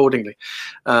react accordingly.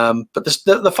 But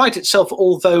the fight itself,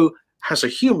 although has a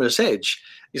humorous edge,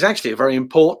 is actually a very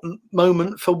important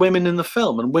moment for women in the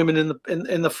film and women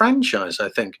in the franchise. I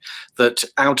think that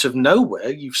out of nowhere,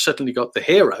 you've suddenly got the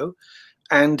hero,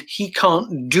 and he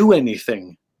can't do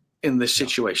anything in this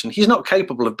situation. He's not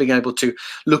capable of being able to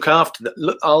look after the,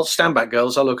 look, I'll stand back,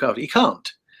 girls, I'll look after. He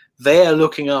can't. They're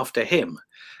looking after him,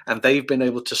 and they've been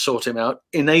able to sort him out,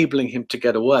 enabling him to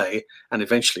get away and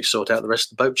eventually sort out the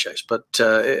rest of the boat chase. But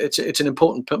it's an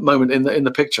important moment in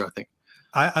the picture, I think.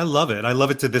 I love it. I love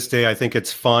it to this day. I think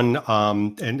it's fun.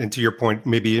 And to your point,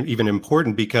 maybe even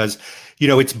important because, you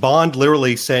know, it's Bond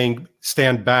literally saying,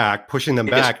 stand back, pushing them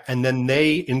back. And then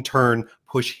they in turn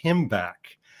push him back.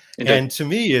 Indeed. And to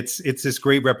me, it's this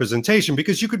great representation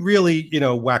because you could really, you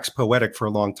know, wax poetic for a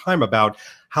long time about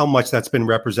how much that's been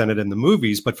represented in the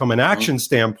movies. But from an action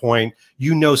standpoint,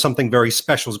 you know, something very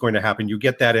special is going to happen. You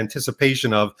get that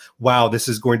anticipation of, wow, this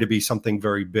is going to be something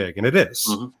very big. And it is.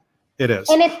 It is.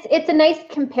 And it's a nice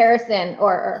comparison,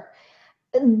 or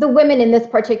the women in this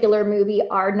particular movie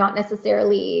are not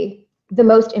necessarily the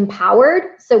most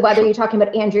empowered. So whether you're talking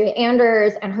about Andrea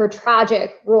Anders and her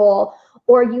tragic role,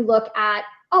 or you look at,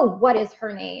 oh, what is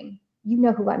her name? You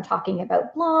know who I'm talking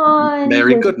about. Blonde.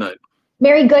 Mary Goodnight.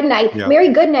 Mary Goodnight. Yeah. Mary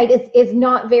Goodnight is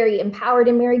not very empowered,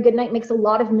 and Mary Goodnight makes a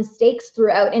lot of mistakes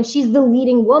throughout, and she's the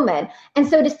leading woman. And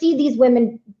so to see these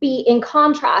women be in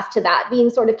contrast to that, being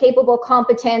sort of capable,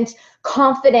 competent,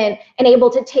 confident, and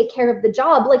able to take care of the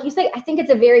job, like you say, I think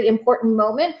it's a very important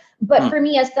moment. But for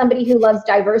me, as somebody who loves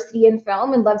diversity in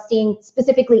film and loves seeing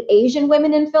specifically Asian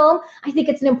women in film, I think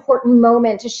it's an important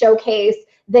moment to showcase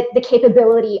the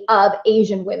capability of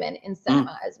Asian women in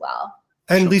cinema as well.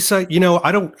 And Lisa, you know,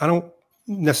 I don't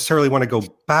necessarily want to go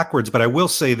backwards, but I will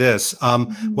say this.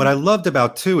 What I loved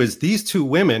about too is these two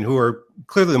women, who are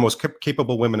clearly the most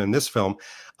capable women in this film,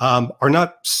 are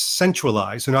not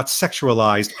sensualized, they're not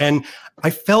sexualized. And I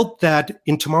felt that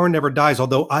in Tomorrow Never Dies,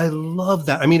 although I love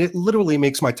that. I mean, it literally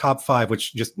makes my top 5,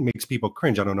 which just makes people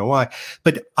cringe. I don't know why.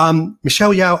 But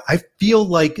Michelle Yeoh, I feel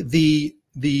like the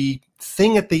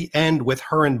thing at the end with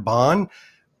her and Bond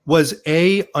was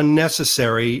A,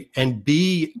 unnecessary, and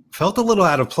B, felt a little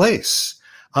out of place.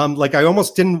 Like I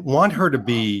almost didn't want her to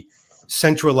be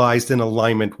centralized in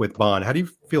alignment with Bond. How do you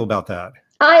feel about that?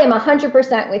 I am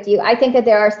 100% with you. I think that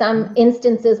there are some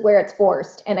instances where it's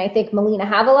forced. And I think Melina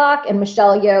Havelock and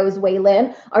Michelle Yeoh's Wei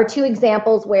Lin are two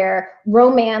examples where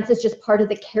romance is just part of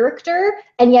the character,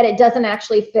 and yet it doesn't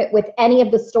actually fit with any of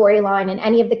the storyline and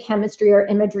any of the chemistry or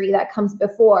imagery that comes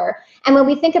before. And when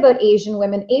we think about Asian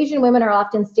women are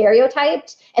often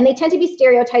stereotyped, and they tend to be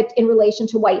stereotyped in relation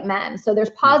to white men. So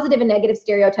there's positive and negative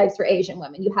stereotypes for Asian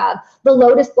women. You have the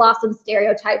lotus blossom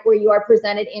stereotype, where you are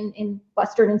presented in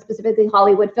Western and specifically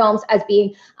Hollywood films as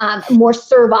being more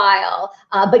servile,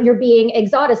 but you're being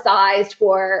exoticized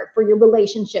for your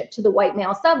relationship to the white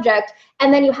male subject.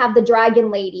 And then you have the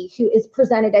dragon lady, who is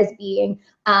presented as being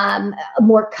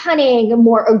more cunning,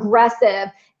 more aggressive,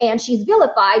 and she's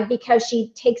vilified because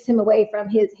she takes him away from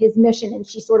his mission, and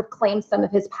she sort of claims some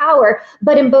of his power.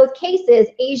 But in both cases,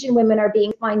 Asian women are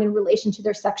being defined in relation to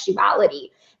their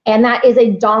sexuality. And that is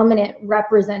a dominant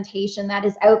representation that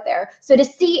is out there. So to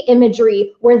see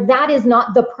imagery where that is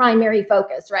not the primary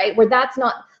focus, right? Where that's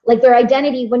not like their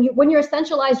identity, when you're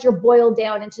essentialized, you're boiled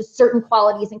down into certain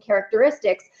qualities and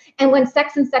characteristics. And when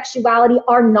sex and sexuality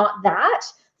are not that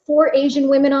for Asian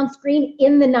women on screen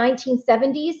in the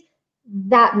 1970s,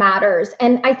 that matters.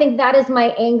 And I think that is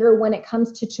my anger when it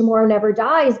comes to Tomorrow Never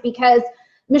Dies, because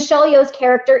Michelle Yeoh's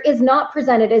character is not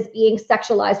presented as being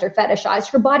sexualized or fetishized.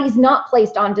 Her body's not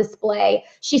placed on display.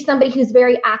 She's somebody who's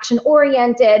very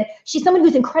action-oriented. She's someone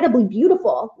who's incredibly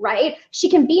beautiful, right? She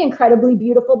can be incredibly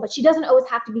beautiful, but she doesn't always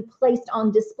have to be placed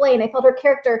on display. And I felt her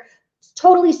character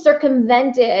totally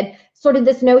circumvented sort of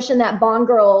this notion that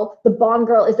the Bond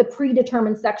girl is a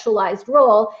predetermined sexualized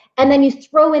role. And then you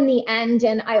throw in the end,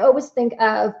 and I always think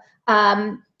of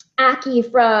Aki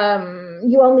from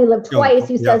You Only Live Twice,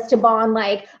 who says to Bond,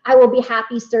 like, I will be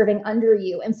happy serving under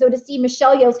you. And so to see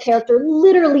Michelle Yeoh's character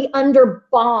literally under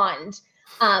Bond,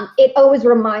 it always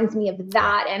reminds me of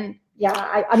that. And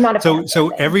yeah, I'm not a fan. So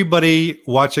everybody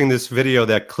watching this video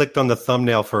that clicked on the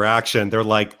thumbnail for action, they're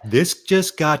like, this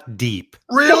just got deep.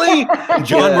 Really?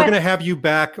 John, we're going to have you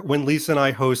back when Lisa and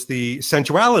I host the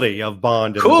sensuality of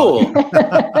Bond. Cool.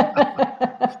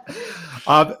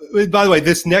 By the way,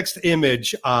 this next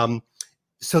image,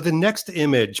 so the next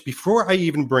image, before I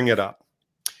even bring it up.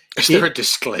 Is there a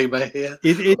disclaimer here?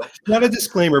 It's not a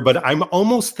disclaimer, but I'm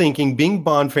almost thinking, being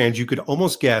Bond fans, you could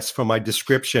almost guess from my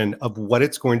description of what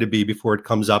it's going to be before it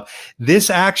comes up. This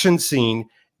action scene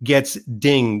gets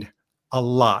dinged a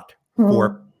lot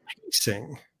for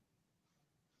pacing.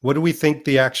 What do we think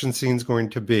the action scene's going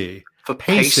to be? For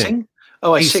pacing?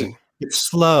 Oh, I see. It's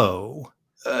slow.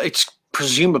 It's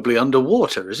presumably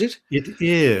underwater, is it? It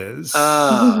is.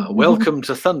 Welcome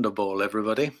to Thunderball,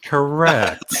 everybody.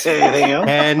 Correct. There you go.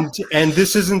 And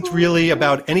this isn't really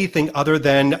about anything other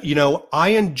than, I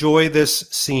enjoy this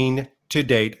scene to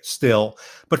date still,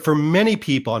 but for many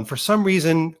people, and for some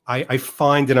reason, I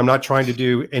find, and I'm not trying to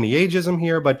do any ageism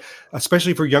here, but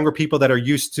especially for younger people that are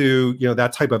used to,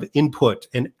 that type of input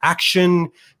and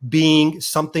action being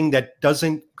something that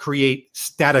doesn't create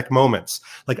static moments.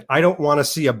 Like, I don't want to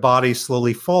see a body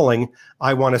slowly falling.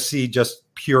 I want to see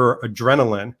just pure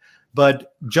adrenaline.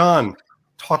 But Jon,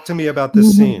 talk to me about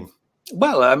this scene.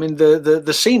 Well, I mean,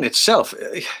 the scene itself,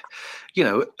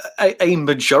 a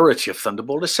majority of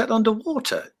Thunderball is set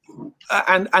underwater,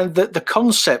 and the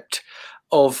concept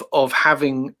of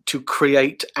having to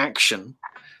create action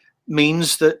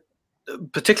means that,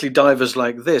 particularly divers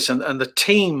like this, and the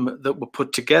team that were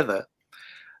put together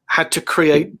had to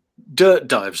create dirt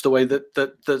dives the way that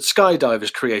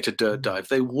skydivers create a dirt dive.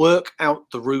 They work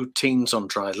out the routines on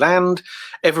dry land.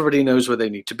 Everybody knows where they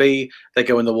need to be. They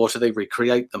go in the water, they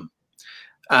recreate them.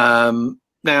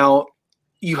 Now,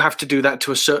 you have to do that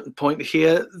to a certain point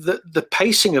here. The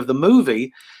pacing of the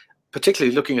movie,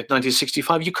 particularly looking at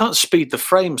 1965, you can't speed the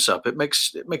frames up. It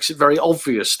makes it very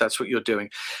obvious that's what you're doing.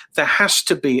 There has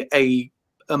to be a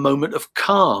moment of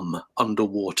calm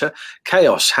underwater,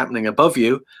 chaos happening above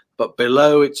you, but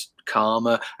below it's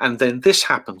calmer, and then this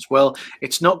happens. Well,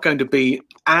 it's not going to be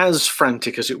as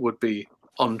frantic as it would be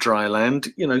on dry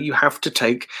land. You have to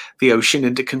take the ocean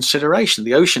into consideration.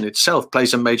 The ocean itself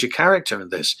plays a major character in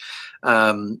this.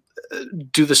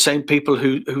 Do the same people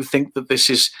who think that this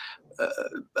is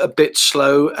a bit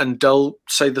slow and dull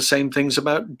say the same things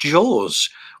about Jaws,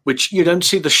 which you don't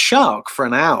see the shark for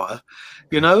an hour,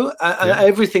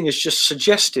 everything is just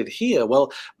suggested here.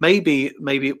 Well, maybe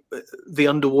the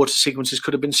underwater sequences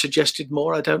could have been suggested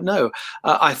more. I don't know.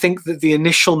 I think that the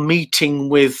initial meeting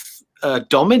with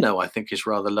Domino, I think, is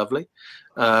rather lovely.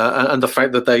 And the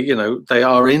fact that they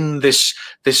are in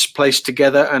this place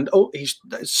together, and he's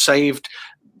saved.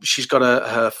 She's got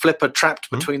her flipper trapped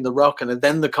between the rock, and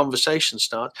then the conversation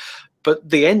starts. But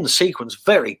the end sequence,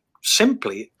 very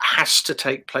simply, has to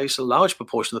take place, a large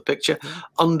proportion of the picture,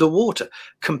 underwater.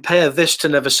 Compare this to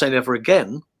Never Say Never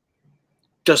Again.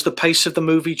 Does the pace of the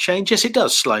movie change? Yes, it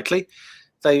does slightly.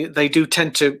 They do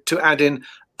tend to add in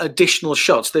additional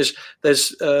shots. There's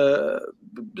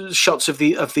shots of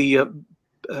the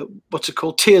what's it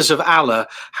called, Tears of Allah,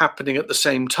 happening at the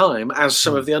same time as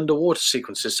some of the underwater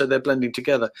sequences, so they're blending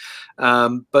together.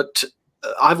 But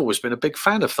I've always been a big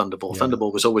fan of Thunderball. Yeah.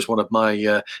 Thunderball was always one of my.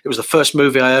 It was the first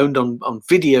movie I owned on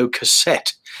video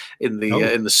cassette in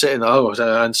the city.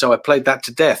 And so I played that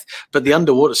to death. But the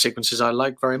underwater sequences I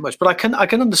like very much. But I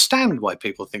can understand why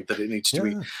people think that it needs to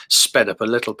be sped up a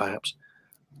little, perhaps.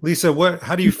 Lisa,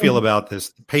 how do you feel about this?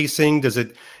 The pacing, is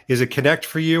it connect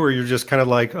for you, or you're just kind of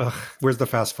like, ugh, where's the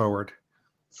fast forward?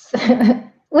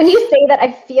 When you say that,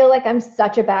 I feel like I'm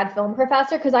such a bad film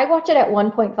professor because I watch it at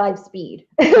 1.5 speed.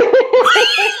 Is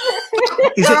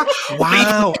it?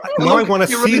 Wow. Now I want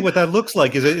to see what that looks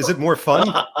like. Is it more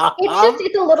fun?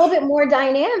 It's a little bit more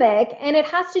dynamic, and it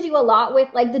has to do a lot with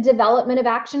like the development of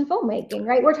action filmmaking,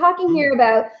 right? We're talking here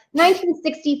about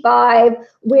 1965,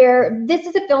 where this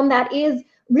is a film that is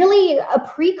really a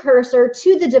precursor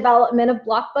to the development of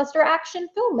blockbuster action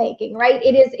filmmaking, right?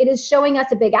 It is showing us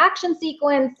a big action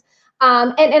sequence.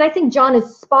 And I think Jon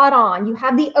is spot on. You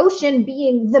have the ocean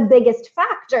being the biggest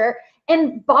factor,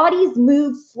 and bodies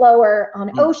move slower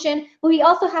on ocean. But we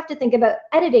also have to think about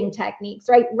editing techniques,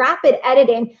 right? Rapid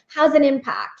editing has an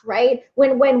impact, right?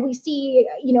 When we see,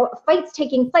 fights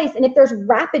taking place, and if there's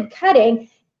rapid cutting,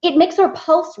 it makes our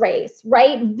pulse race,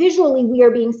 right? Visually, we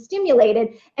are being stimulated,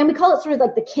 and we call it sort of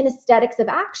like the kinesthetics of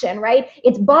action, right?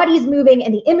 It's bodies moving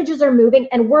and the images are moving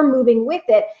and we're moving with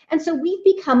it. And so we've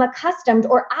become accustomed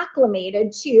or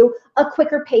acclimated to a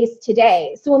quicker pace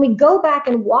today. So when we go back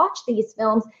and watch these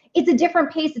films, it's a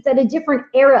different pace. It's at a different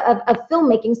era of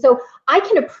filmmaking. So I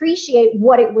can appreciate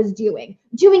what it was doing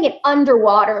it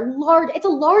underwater, it's a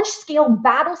large scale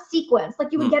battle sequence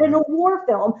like you would get in a war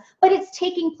film, but it's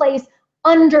taking place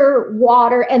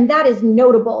underwater, and that is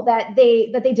notable that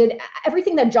they did.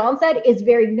 Everything that Jon said is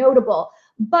very notable,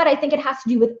 but I think it has to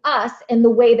do with us and the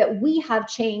way that we have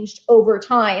changed over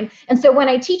time. And so when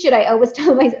I teach it, I always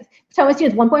tell my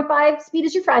students 1.5 speed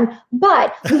is your friend,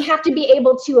 but we have to be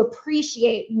able to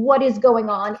appreciate what is going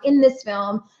on in this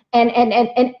film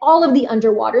and all of the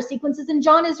underwater sequences. And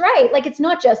Jon is right. Like, it's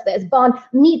not just this. Bond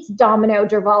meets Domino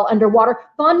Derval underwater.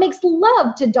 Bond makes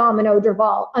love to Domino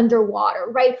Derval underwater,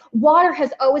 right? Water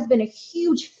has always been a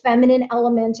huge feminine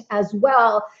element as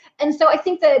well. And so I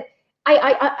think that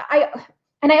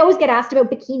And I always get asked about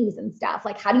bikinis and stuff.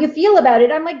 Like, how do you feel about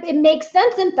it? I'm like, it makes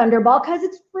sense in Thunderball because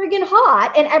it's friggin'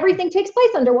 hot and everything takes place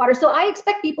underwater. So I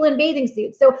expect people in bathing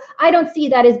suits. So I don't see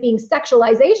that as being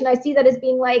sexualization. I see that as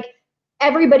being like,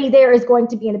 everybody there is going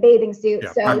to be in a bathing suit.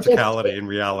 Yeah, so practicality in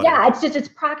reality. Yeah, it's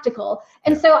practical.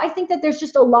 And so I think that there's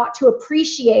just a lot to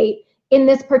appreciate in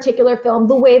this particular film,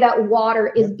 the way that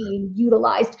water is being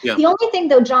utilized. Yeah. The only thing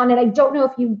though, John, and I don't know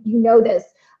if you know this,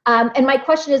 and my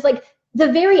question is like the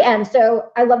very end.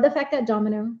 So I love the fact that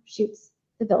Domino shoots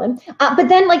the villain, but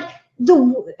then like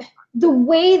the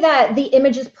way that the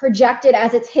image is projected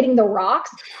as it's hitting the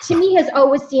rocks, to me has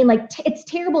always seemed like it's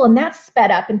terrible, and that's sped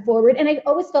up and forward, and I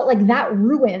always felt like that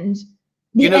ruined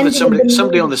the that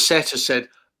somebody on movie. the set has said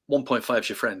 1.5's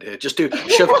your friend here. Just shove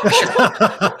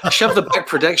the back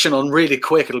protection on really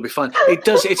quick. It'll be fine. It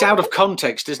does. It's out of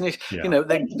context, isn't it? Yeah. You know,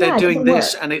 they're doing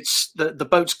this, and it's the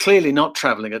boat's clearly not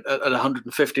traveling at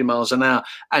 150 miles an hour,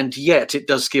 and yet it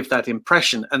does give that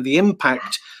impression. And the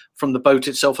impact from the boat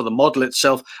itself, or the model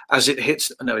itself, as it hits,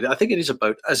 no, I think it is a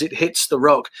boat, as it hits the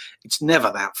rock, it's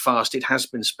never that fast. It has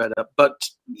been sped up, but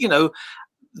you know,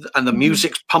 and the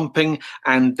music's pumping,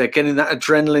 and they're getting that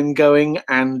adrenaline going,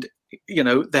 and you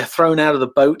know, they're thrown out of the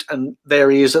boat, and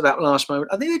there he is at that last moment.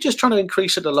 I think they're just trying to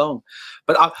increase it along.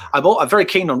 But I'm very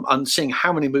keen on seeing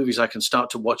how many movies I can start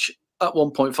to watch at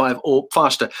 1.5 or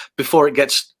faster before it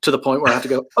gets to the point where I have to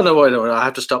go, oh no, wait, I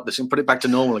have to stop this and put it back to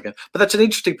normal again. But that's an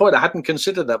interesting point. I hadn't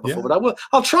considered that before, but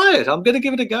I'll try it. I'm going to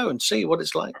give it a go and see what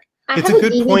it's like. I have a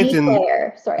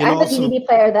DVD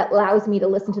player that allows me to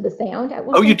listen to the sound at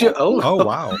 1.5. Oh, you do? Oh,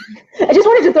 wow. I just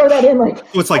wanted to throw that in. Like,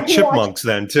 it's like Chipmunks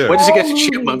then too. When does it get to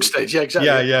Chipmunk stage? Yeah,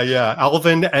 exactly. Yeah.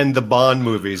 Alvin and the Bond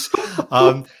movies.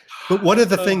 But one of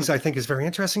the things I think is very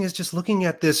interesting is just looking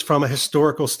at this from a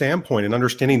historical standpoint and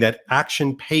understanding that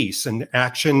action pace and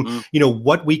action, you know,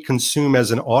 what we consume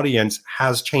as an audience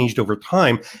has changed over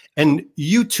time. And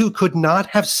you two could not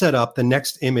have set up the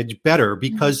next image better,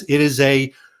 because it is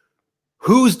a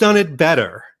who's done it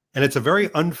better. And it's a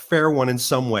very unfair one in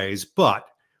some ways, but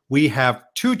we have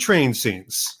two train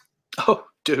scenes. Oh,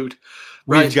 dude.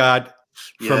 We've got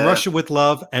From Russia with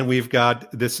Love, and we've got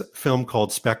this film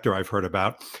called Spectre I've heard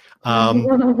about.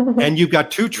 And you've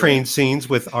got two train scenes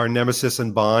with our nemesis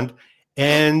and Bond.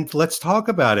 And let's talk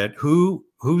about it.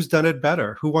 Who's done it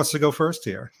better? Who wants to go first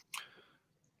here?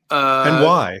 And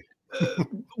why?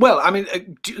 Well, I mean,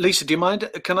 Lisa, do you mind?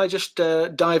 Can I just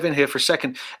dive in here for a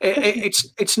second?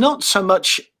 It's not so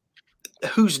much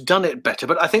who's done it better,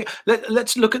 but I think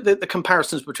let's look at the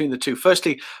comparisons between the two.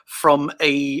 Firstly, from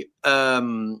a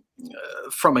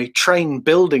train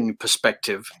building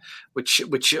perspective,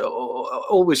 which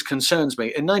always concerns me.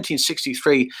 In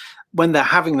 1963, when they're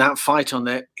having that fight on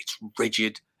there, it's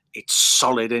rigid, it's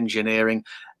solid engineering.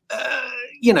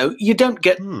 You know, you don't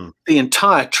get the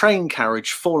entire train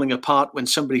carriage falling apart when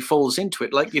somebody falls into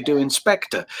it like you do in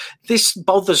Spectre. This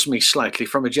bothers me slightly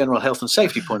from a general health and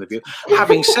safety point of view.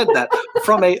 Having said that,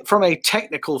 from a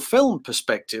technical film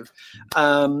perspective,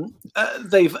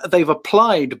 they've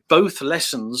applied both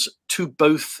lessons to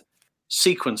both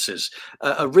sequences.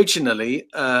 Originally,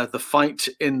 the fight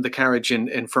in the carriage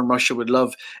in From Russia with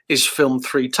Love is filmed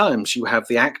 3 times. You have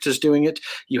the actors doing it,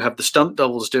 you have the stunt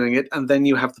doubles doing it, and then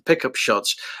you have the pickup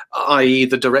shots, i.e.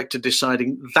 the director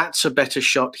deciding that's a better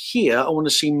shot here. I want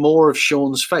to see more of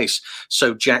Sean's face.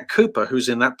 So Jack Cooper, who's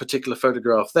in that particular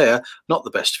photograph there, not the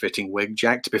best fitting wig,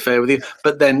 Jack, to be fair with you,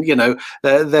 but then, you know,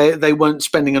 they weren't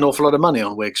spending an awful lot of money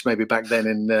on wigs maybe back then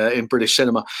in British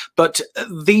cinema. But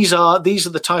these are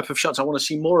the type of shots I want to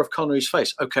see more of Connery's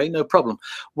face. Okay, no problem.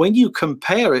 When you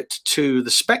compare it to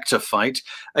the Spectre fight,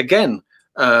 again,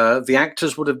 the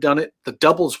actors would have done it, the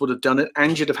doubles would have done it,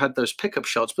 and you'd have had those pickup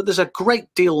shots. But there's a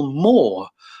great deal more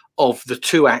of the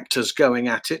two actors going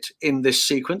at it in this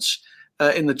sequence.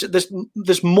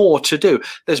 There's more to do.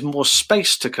 There's more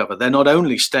space to cover. They're not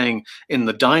only staying in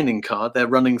the dining car, they're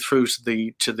running through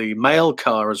to the mail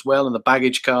car as well, and the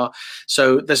baggage car.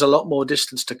 So there's a lot more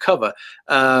distance to cover.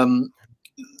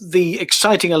 The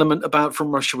exciting element about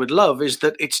From Russia with Love is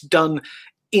that it's done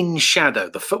in shadow.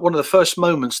 One of the first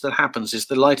moments that happens is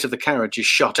the light of the carriage is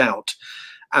shot out,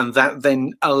 and that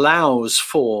then allows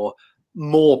for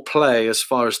more play as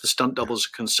far as the stunt doubles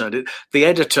are concerned. The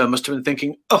editor must have been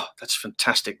thinking, oh, that's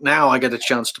fantastic. Now I get a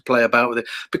chance to play about with it,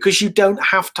 because you don't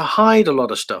have to hide a lot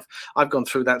of stuff. I've gone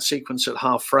through that sequence at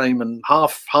half frame and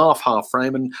half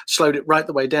frame and slowed it right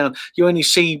the way down. You only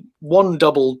see one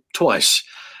double twice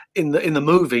in the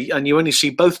movie, and you only see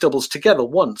both doubles together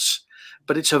once.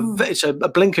 But it's a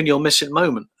blink and you'll miss it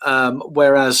moment.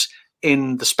 Whereas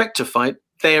in the Spectre fight,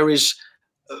 there is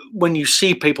when you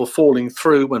see people falling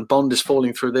through, when Bond is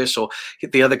falling through this, or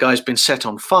the other guy's been set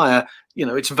on fire, you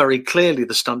know, it's very clearly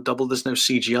the stunt double. There's no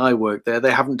CGI work there.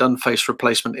 They haven't done face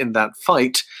replacement in that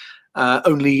fight.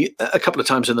 Only a couple of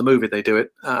times in the movie they do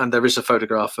it, and there is a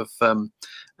photograph of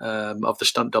the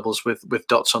stunt doubles with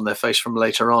dots on their face from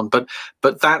later on. But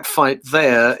that fight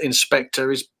there in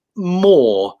Spectre is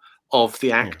more of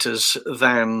the actors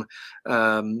than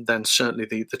certainly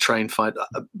the train fight.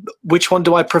 Which one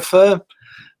do I prefer?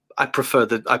 I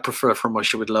prefer From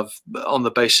Russia with Love, on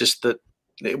the basis that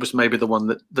it was maybe the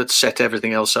one that set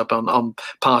everything else up on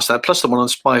past that, plus the one on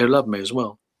Spy Who Loved Me as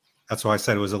well. That's why I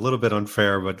said it was a little bit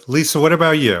unfair. But Lisa, what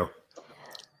about you?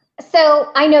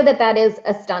 So I know that is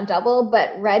a stunt double,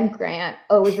 but Red Grant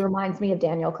always reminds me of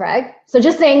Daniel Craig. So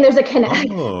just saying there's a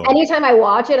connect. Oh. Anytime I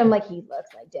watch it, I'm like, he looks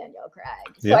like Daniel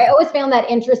Craig. So I always found that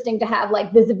interesting to have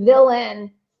like this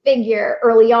villain figure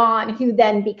early on who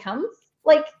then becomes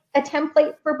like a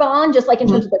template for Bond, just like in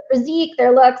terms of their physique,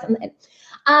 their looks. And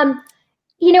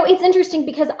you know, it's interesting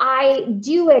because I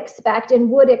do expect and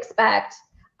would expect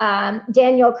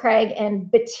Daniel Craig and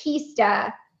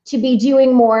Batista to be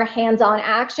doing more hands-on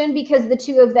action, because the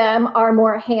two of them are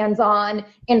more hands-on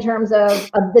in terms of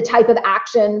the type of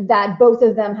action that both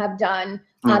of them have done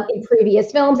in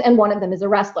previous films, and one of them is a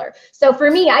wrestler. So for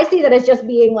me, I see that as just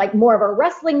being like more of a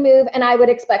wrestling move, and I would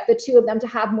expect the two of them to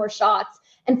have more shots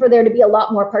and for there to be a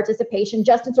lot more participation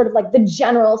just in sort of like the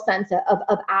general sense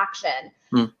of action.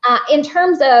 In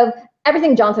terms of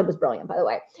everything John said was brilliant, by the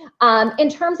way. In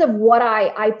terms of what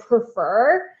I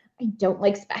prefer, I don't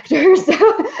like Spectre,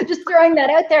 so just throwing that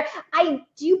out there. I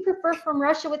do prefer From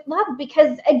Russia with Love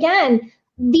because, again,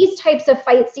 these types of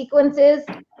fight sequences,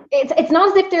 it's not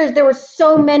as if there were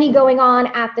so many going on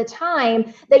at the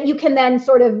time that you can then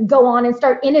sort of go on and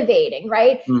start innovating,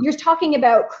 right? You're talking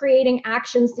about creating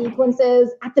action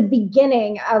sequences at the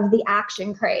beginning of the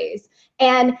action craze.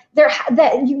 And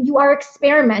you are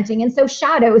experimenting, and so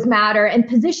shadows matter and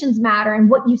positions matter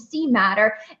and what you see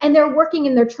matter, and they're working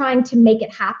and they're trying to make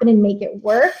it happen and make it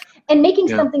work and making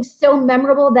something so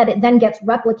memorable that it then gets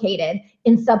replicated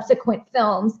in subsequent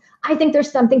films. I think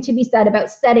there's something to be said about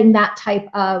setting that type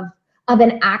of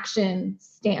an action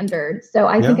standard. So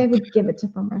I think I would give it to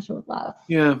From Russia with Love.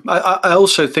 Yeah, I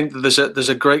also think that there's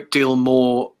a great deal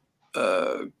more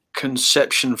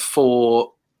conception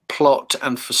for plot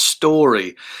and for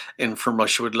story in From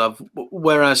Russia with Love,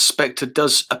 whereas Spectre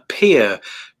does appear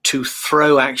to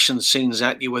throw action scenes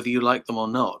at you whether you like them or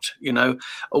not. You know,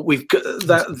 we've got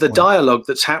the dialogue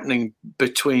that's happening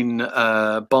between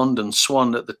Bond and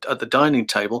Swan at the dining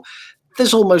table.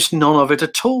 There's almost none of it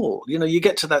at all. You know, you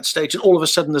get to that stage and all of a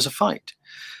sudden there's a fight.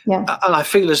 And I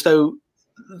feel as though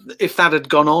if that had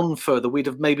gone on further, we'd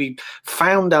have maybe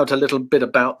found out a little bit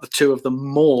about the two of them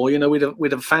more. You know,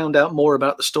 we'd have found out more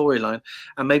about the storyline,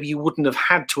 and maybe you wouldn't have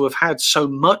had to have had so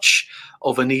much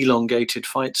of an elongated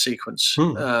fight sequence,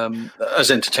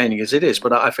 as entertaining as it is.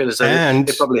 But I feel as though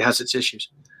it probably has its issues.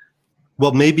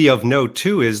 Well, maybe of note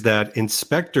too is that in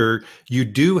Spectre, you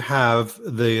do have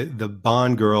the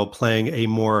Bond girl playing a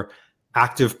more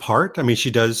active part. I mean,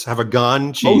 she does have a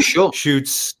gun. She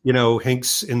shoots, you know,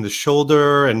 Hinks in the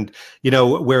shoulder, and you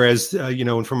know, whereas you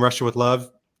know, From Russia with Love,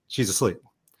 she's asleep.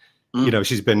 You know,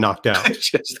 she's been knocked out.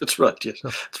 Yes, that's right. Yes,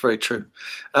 that's very true.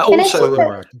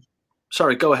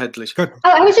 Sorry, go ahead, Lisa. Oh,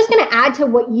 I was just going to add to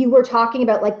what you were talking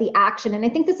about, like the action, and I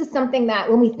think this is something that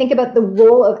when we think about the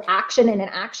role of action in an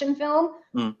action film,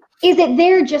 is it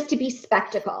there just to be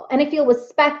spectacle? And I feel with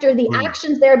Spectre, the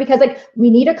action's there because like we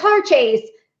need a car chase.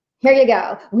 Here you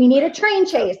go. We need a train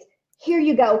chase. Here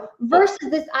you go.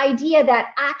 Versus this idea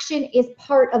that action is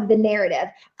part of the narrative.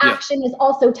 Action is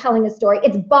also telling a story.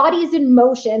 It's bodies in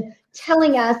motion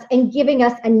telling us and giving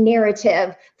us a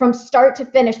narrative from start to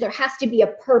finish. There has to be a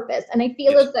purpose. And I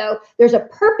feel as though there's a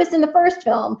purpose in the first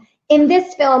film. In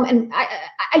this film, and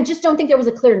I just don't think there was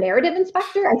a clear narrative in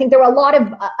Spectre. I think there were a lot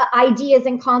of ideas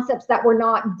and concepts that were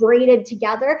not braided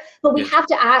together. But we have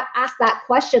to ask that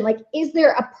question, like, is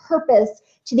there a purpose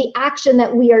to the action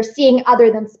that we are seeing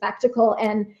other than spectacle?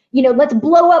 And, you know, let's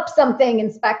blow up something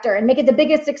in Spectre and make it the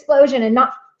biggest explosion and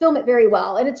not film it very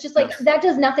well. And it's just like, that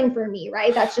does nothing for me,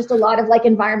 right? That's just a lot of like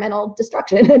environmental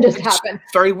destruction that just happened.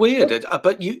 Very weird.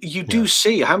 But you do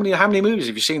see, how many movies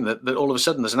have you seen that all of a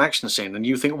sudden there's an action scene and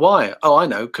you think, why? Oh, I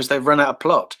know, because they've run out of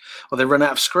plot, or they've run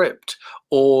out of script,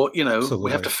 or, you know, we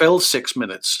have to fill 6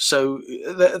 minutes. So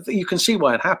you can see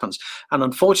why it happens. And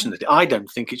unfortunately, I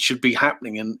don't think it should be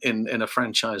happening in a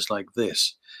franchise like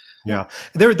this. Yeah.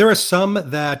 There are some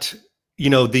that,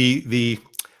 you know, the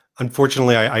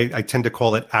unfortunately, I tend to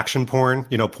call it action porn,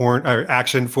 porn or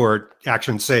action for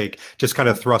action's sake, just kind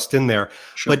of thrust in there.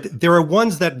 Sure. But there are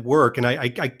ones that work. And I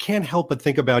can't help but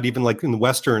think about even like in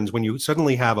Westerns, when you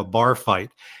suddenly have a bar fight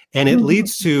and it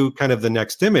leads to kind of the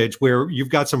next image where you've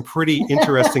got some pretty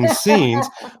interesting scenes,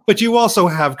 but you also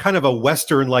have kind of a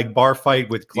Western like bar fight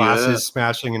with glasses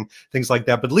smashing and things like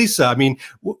that. But Lisa, I mean,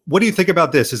 what do you think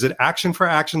about this? Is it action for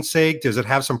action's sake? Does it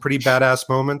have some pretty badass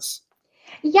moments?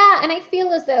 Yeah, and I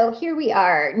feel as though here we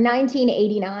are,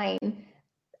 1989.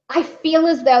 I feel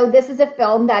as though this is a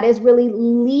film that is really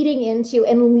leading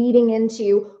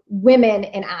into women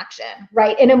in action,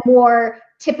 right? In a more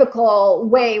typical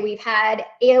way. We've had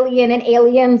Alien and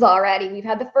Aliens already. We've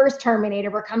had the first Terminator.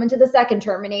 We're coming to the second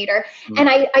Terminator. And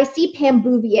I see Pam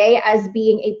Bouvier as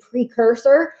being a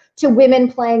precursor to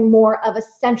women playing more of a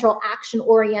central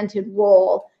action-oriented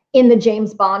role in the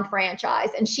James Bond franchise.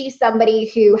 And she's somebody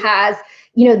who has,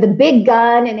 the big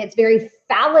gun, and it's very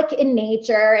phallic in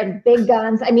nature, and big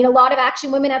guns. I mean, a lot of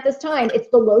action women at this time, it's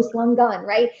the low slung gun,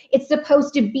 right? It's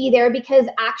supposed to be there because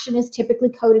action is typically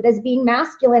coded as being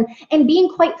masculine and being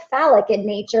quite phallic in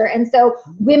nature. And so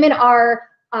women are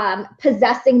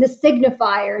possessing the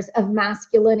signifiers of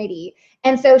masculinity.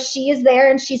 And so she is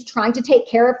there and she's trying to take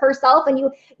care of herself.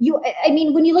 And I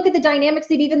mean, when you look at the dynamics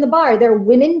of even the bar, there are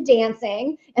women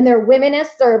dancing and there are women as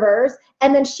servers.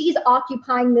 And then she's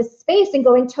occupying this space and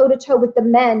going toe to toe with the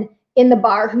men in the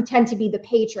bar who tend to be the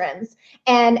patrons.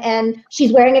 And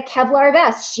she's wearing a Kevlar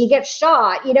vest. She gets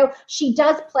shot. She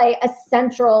does play a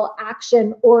central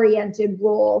action oriented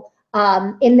role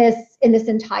in this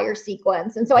entire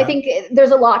sequence. And so I think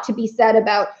there's a lot to be said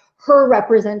about her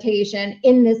representation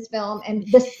in this film and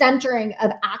the centering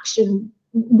of action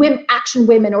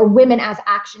women or women as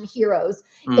action heroes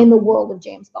in the world of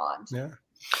James Bond. Yeah.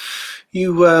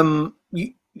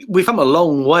 We've come a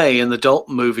long way in the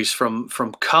Dalton movies from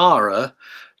Cara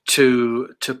to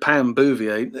Pam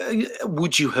Bouvier.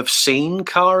 Would you have seen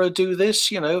Cara do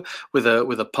this? With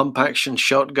a pump action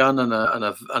shotgun and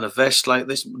a vest like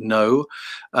this? No,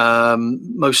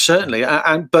 most certainly.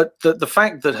 But the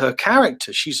fact that her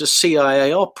character, she's a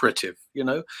CIA operative.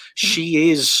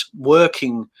 She is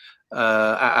working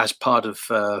as part of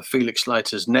Felix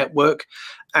Leiter's network.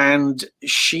 And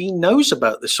she knows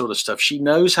about this sort of stuff. She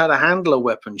knows how to handle a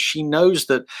weapon. She knows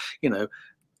that,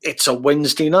 it's a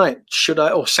Wednesday night,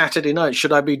 or Saturday night,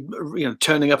 should I be,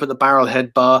 turning up at the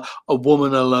Barrelhead Bar, a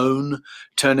woman alone,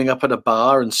 turning up at a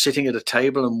bar and sitting at a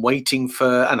table and waiting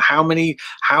for, and how many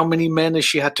men has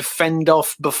she had to fend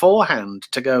off beforehand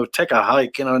to go take a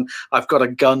hike, and I've got a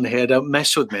gun here, don't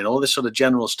mess with me, and all this sort of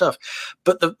general stuff.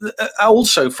 But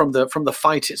also from the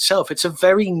fight itself, it's a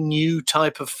very new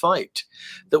type of fight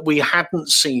that we hadn't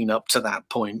seen up to that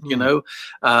point.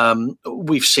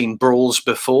 We've seen brawls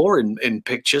before in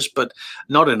pictures, but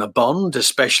not in a Bond,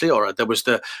 especially. Or there was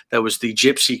the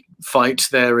gypsy fight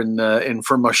there in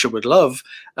From Russia with Love,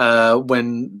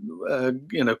 when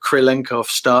Krylenkov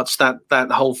starts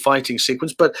that whole fighting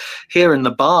sequence. But here in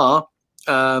the bar,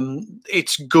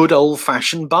 it's good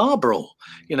old-fashioned bar brawl.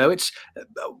 It's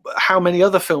how many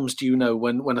other films do you know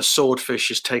when a swordfish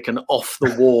is taken off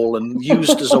the wall and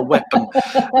used as a weapon,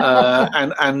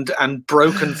 and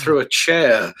broken through a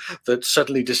chair that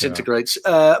suddenly disintegrates?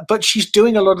 But she's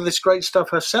doing a lot of this great stuff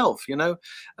herself.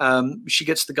 She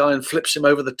gets the guy and flips him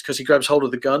over because he grabs hold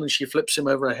of the gun and she flips him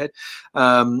over her head.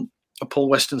 Paul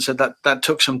Weston said that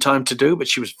took some time to do, but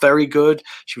she was very good.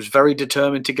 She was very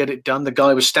determined to get it done. The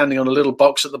guy was standing on a little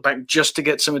box at the back just to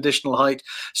get some additional height,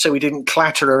 so he didn't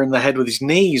clatter her in the head with his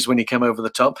knees when he came over the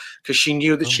top, because she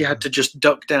knew that she had to just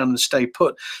duck down and stay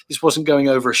put. This wasn't going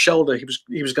over her shoulder.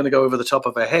 He was going to go over the top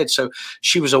of her head. So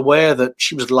she was aware that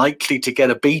she was likely to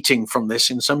get a beating from this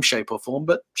in some shape or form,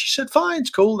 but she said, fine, it's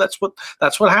cool. That's what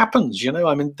happens.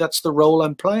 That's the role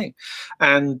I'm playing.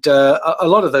 And a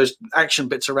lot of those action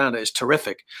bits around it is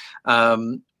terrific.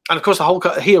 And of course,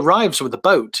 he arrives with a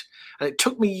boat, and it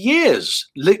took me years,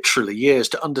 literally years,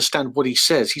 to understand what he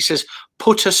says. He says,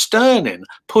 put her stern in,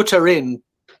 put her in,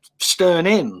 stern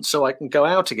in, so I can go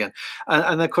out again.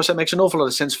 And of course, that makes an awful lot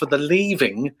of sense for the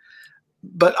leaving.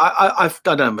 But I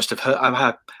don't know, must have heard, I've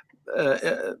had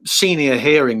senior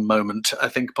hearing moment, I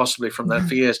think, possibly from that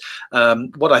for years.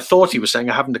 What I thought he was saying,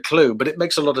 I haven't a clue, but it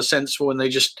makes a lot of sense for when they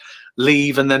just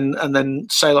leave and then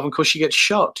sail off. Of course, she gets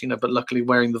shot, but luckily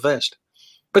wearing the vest.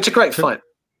 But it's a great fight.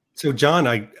 So, John,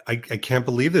 I can't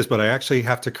believe this, but I actually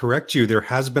have to correct you. There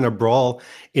has been a brawl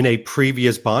in a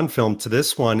previous Bond film to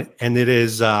this one, and it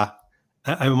is, I'm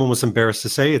almost embarrassed to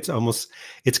say, it's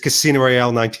Casino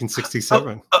Royale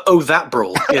 1967. Oh, that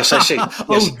brawl. Yes, I see. Yes.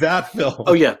 Oh, that film.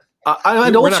 Oh, yeah.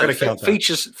 And We're also not count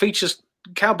features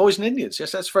cowboys and Indians.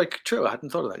 Yes, that's very true. I hadn't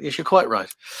thought of that. Yes, you're quite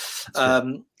right.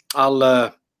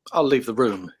 I'll leave the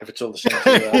room if it's all the same.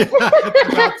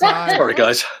 Sorry,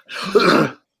 guys.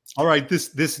 All right,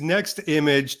 this next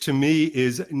image to me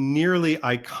is nearly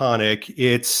iconic.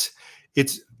 It's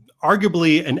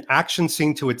arguably an action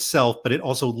scene to itself, but it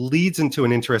also leads into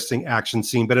an interesting action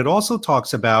scene. But it also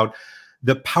talks about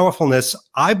the powerfulness,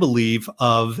 I believe,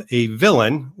 of a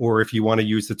villain, or if you want to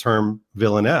use the term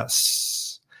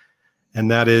villainess.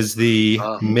 And that is the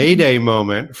Mayday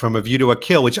moment from A View to a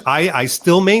Kill, which I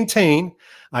still maintain.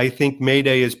 I think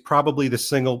Mayday is probably the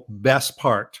single best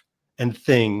part and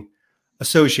thing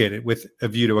associated with A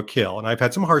View to a Kill. And I've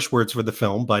had some harsh words for the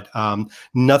film, but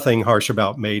nothing harsh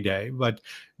about Mayday. But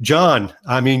Jon,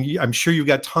 I mean, I'm sure you've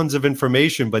got tons of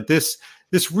information, but this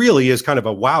really is kind of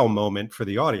a wow moment for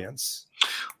the audience.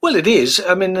 Well, it is.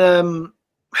 I mean,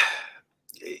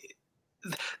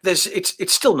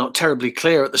 it's still not terribly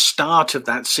clear at the start of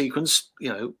that sequence. You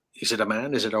know, is it a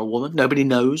man? Is it a woman? Nobody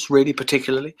knows really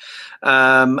particularly.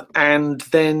 And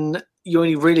then you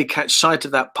only really catch sight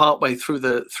of that partway through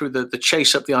the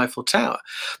chase up the Eiffel Tower.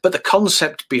 But the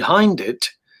concept behind it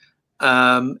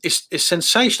is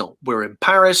sensational. We're in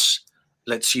Paris.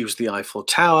 Let's use the Eiffel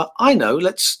Tower. I know,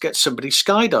 let's get somebody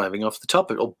skydiving off the top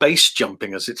of it, or base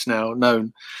jumping as it's now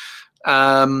known.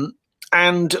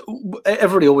 And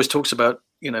everybody always talks about,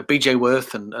 you know, BJ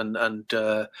Worth and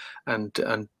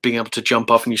being able to jump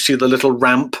off, and you see the little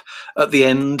ramp at the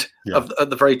end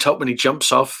at the very top when he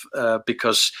jumps off,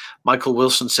 because Michael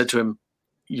Wilson said to him,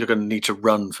 "You're going to need to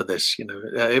run for this." You know,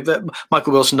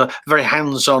 Michael Wilson, a very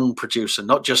hands-on producer,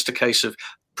 not just a case of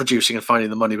producing and finding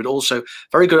the money, but also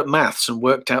very good at maths and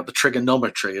worked out the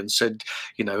trigonometry and said,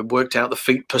 you know, worked out the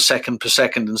feet per second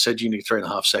and said, you need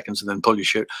 3.5 seconds and then pull your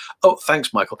chute. Oh,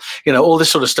 thanks, Michael. You know, all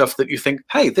this sort of stuff that you think,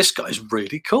 hey, this guy's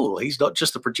really cool. He's not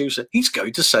just a producer. He's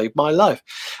going to save my life.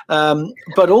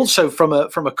 But also from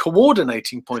a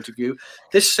coordinating point of view,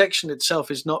 this section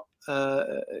itself is not,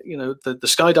 you know, the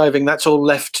skydiving, that's all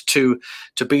left to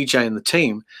BJ and the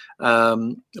team.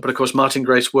 But of course, Martin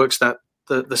Grace works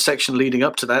the section leading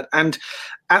up to that. And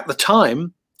at the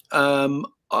time,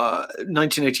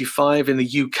 1985 in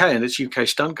the UK, and it's UK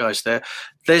stunt guys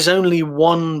there's only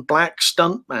one black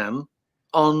stuntman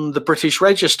on the British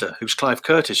Register, who's Clive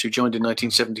Curtis, who joined in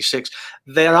 1976.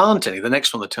 There aren't any. The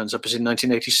next one that turns up is in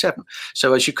 1987.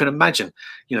 So as you can imagine,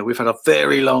 you know, we've had a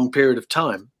very long period of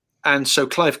time. And so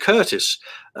Clive Curtis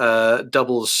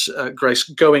doubles Grace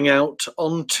going out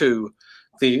onto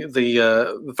the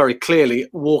very clearly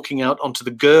walking out onto the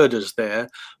girders there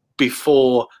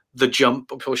before the jump,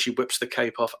 before she whips the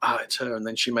cape off. It's her, and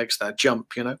then she makes that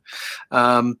jump, you know.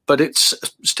 But it's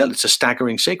a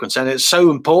staggering sequence, and it's so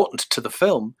important to the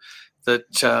film that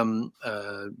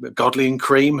Godley and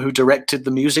Cream, who directed the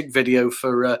music video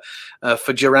for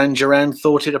Duran Duran,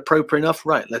 thought it appropriate enough.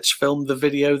 Right, let's film the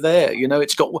video there. You know,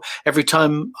 it's got, every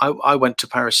time I went to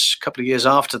Paris a couple of years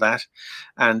after that,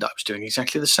 and I was doing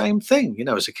exactly the same thing. You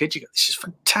know, as a kid, you go, this is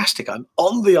fantastic. I'm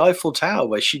on the Eiffel Tower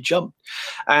where she jumped.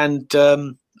 And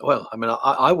well, I mean,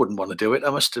 I wouldn't want to do it, I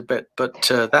must admit,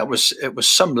 but it was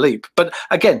some leap. But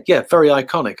again, yeah, very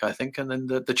iconic, I think. And then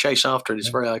the chase after it is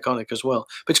very iconic as well.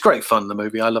 But it's great fun, the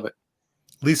movie. I love it.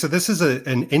 Lisa, this is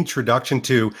an introduction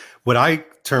to what I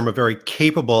term a very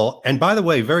capable, and by the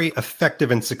way, very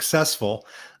effective and successful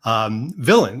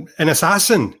villain, an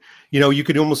assassin. You know, you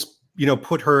could almost, you know,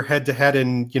 put her head to head,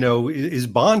 and, you know, is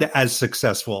Bond as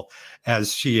successful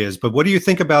as she is? But what do you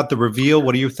think about the reveal?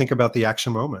 What do you think about the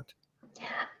action moment?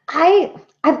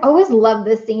 I've always loved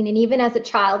this scene, and even as a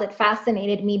child, it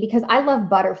fascinated me because I love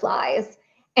butterflies.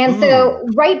 And so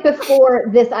right before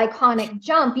this iconic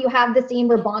jump, you have the scene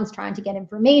where Bond's trying to get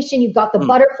information. You've got the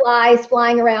butterflies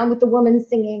flying around with the woman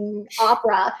singing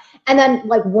opera. And then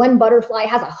like one butterfly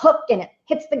has a hook and it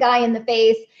hits the guy in the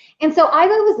face. And so I've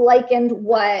always likened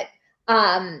what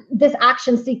this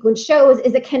action sequence shows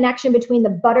is a connection between the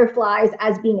butterflies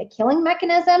as being a killing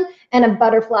mechanism and a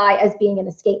butterfly as being an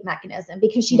escape mechanism,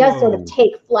 because she does sort of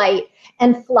take flight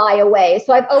and fly away.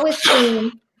 So I've always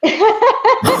seen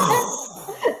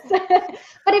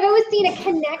but I've always seen a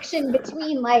connection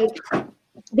between like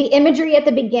the imagery at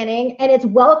the beginning, and it's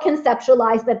well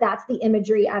conceptualized that that's the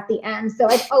imagery at the end. So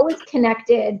I've always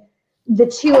connected the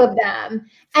two of them.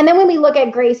 And then when we look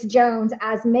at Grace Jones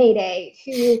as Mayday,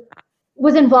 who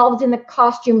was involved in the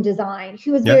costume design,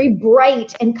 who was very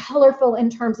bright and colorful in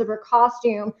terms of her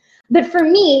costume. But for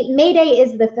me, Mayday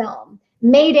is the film.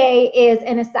 Mayday is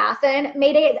an assassin.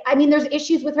 Mayday, I mean, there's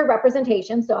issues with her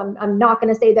representation, so I'm not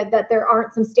going to say that there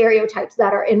aren't some stereotypes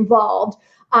that are involved.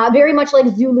 Very much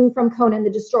like Zulu from Conan the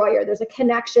Destroyer. There's a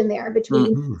connection there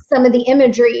between some of the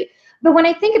imagery. But when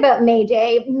I think about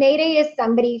Mayday, Mayday is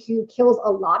somebody who kills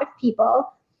a lot of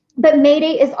people, but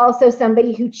Mayday is also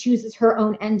somebody who chooses her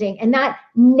own ending. And that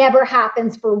never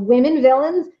happens for women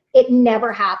villains. It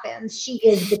never happens. She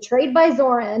is betrayed by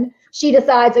Zorin. She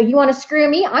decides, oh, you want to screw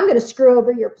me? I'm going to screw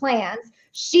over your plans.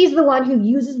 She's the one who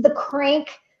uses the crank.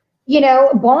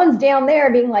 Bond's down there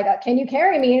being like, can you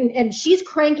carry me? And she's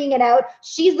cranking it out.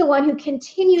 She's the one who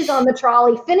continues on the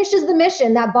trolley, finishes the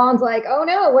mission that Bond's like, oh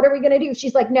no, what are we going to do?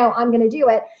 She's like, no, I'm going to do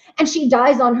it. And she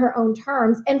dies on her own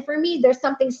terms. And for me, there's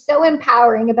something so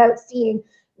empowering about seeing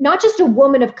not just a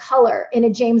woman of color in a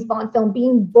James Bond film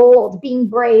being bold, being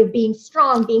brave, being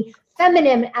strong, being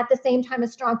feminine at the same time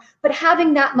as strong, but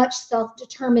having that much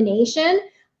self-determination.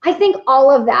 I think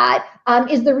all of that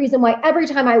is the reason why every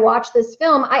time I watch this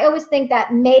film, I always think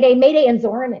that Mayday and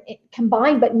Zorin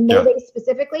combined, but Mayday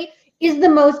specifically, is the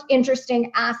most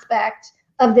interesting aspect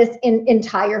of this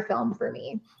entire film for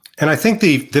me. And I think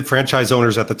the franchise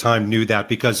owners at the time knew that,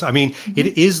 because, I mean,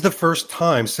 it is the first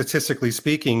time, statistically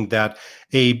speaking, that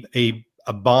a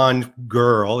Bond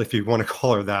girl, if you want to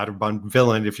call her that, or Bond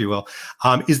villain, if you will,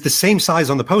 is the same size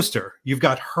on the poster. You've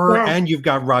got her and you've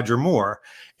got Roger Moore.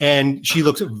 And she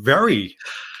looks very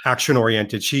action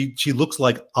oriented. She looks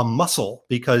like a muscle,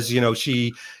 because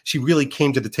she really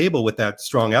came to the table with that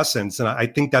strong essence. And I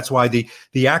think that's why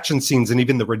the action scenes and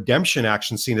even the redemption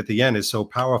action scene at the end is so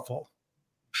powerful.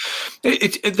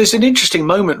 There's an interesting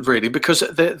moment, really, because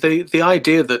the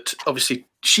idea that obviously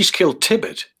she's killed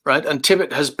Tibbet, right? And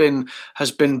Tibbet has been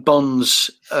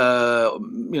Bond's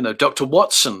Dr.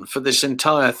 Watson for this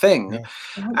entire thing,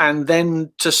 and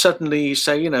then to suddenly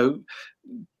say,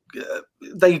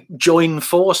 they join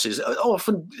forces.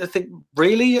 Often I think,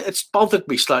 really, it's bothered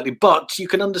me slightly, but you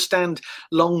can understand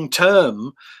long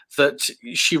term that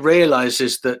she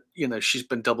realizes that, she's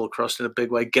been double crossed in a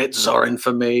big way, get Zorin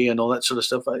for me and all that sort of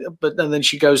stuff. But and then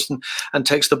she goes and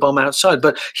takes the bomb outside.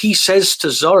 But he says to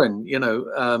Zorin,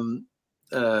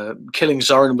 killing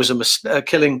Zorin was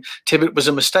killing Tibbet was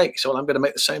a mistake. So I'm going to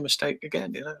make the same mistake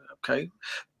again. Okay.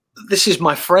 This is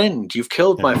my friend. You've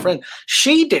killed my friend.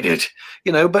 She did it,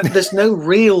 but there's no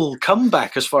real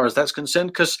comeback as far as that's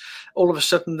concerned, because all of a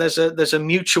sudden there's a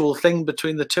mutual thing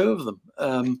between the two of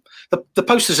them. The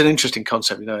poster's an interesting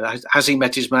concept. Has he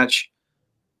met his match?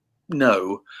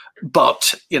 No,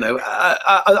 but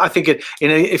I think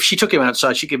if she took him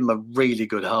outside, she'd give him a really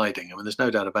good hiding. I mean, there's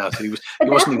no doubt about it. He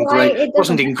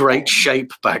wasn't in great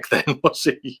shape back then, was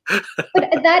he?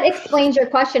 But that explains your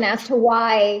question as to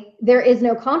why there is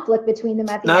no conflict between them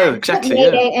at the end. No, exactly. Put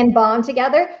Mayday and Bond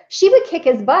together, she would kick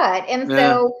his butt, and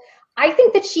so I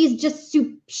think that she's just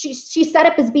she's set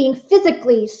up as being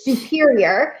physically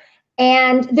superior.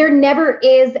 And there never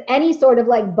is any sort of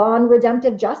like Bond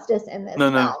redemptive justice in this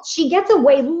film. No. She gets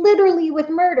away literally with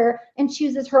murder and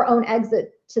chooses her own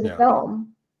exit to the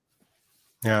film.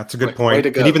 Yeah, that's a good point.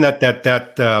 And even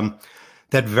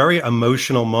that very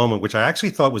emotional moment, which I actually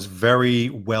thought was very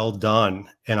well done,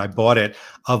 and I bought it,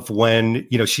 of when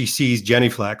she sees Jenny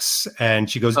Flex and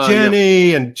she goes,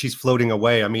 Jenny, and she's floating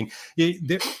away. I mean,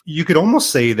 you could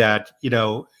almost say that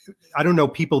I don't know,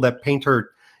 people that paint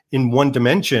her in one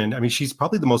dimension. I mean, she's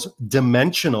probably the most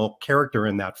dimensional character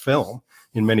in that film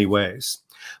in many ways.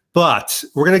 But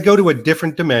we're going to go to a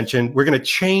different dimension. We're going to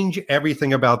change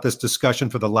everything about this discussion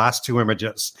for the last two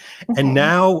images. And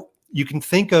now you can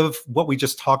think of what we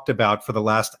just talked about for the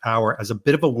last hour as a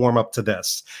bit of a warm up to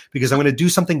this, because I'm going to do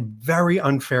something very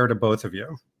unfair to both of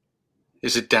you.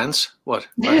 Is it dance? What?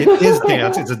 It is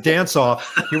dance. It's a dance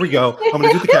off. Here we go. I'm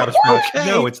going to do the cabbage patch. Okay.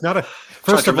 No, it's not a...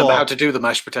 First of all, how to do the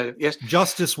mashed potato. Yes.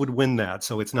 Justice would win that,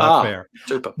 so it's not fair.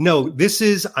 Super. No,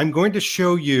 I'm going to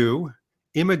show you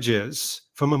images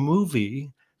from a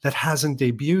movie that hasn't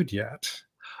debuted yet.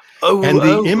 And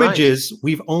the images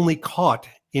we've only caught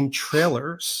in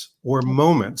trailers or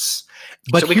moments.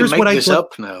 But so we here's can make what this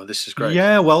up now. This is great.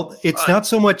 Yeah, well, it's not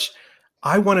so much.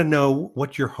 I want to know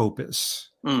what your hope is.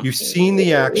 You've seen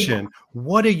the action.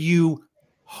 What are you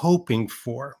hoping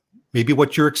for? Maybe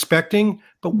what you're expecting,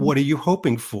 but what are you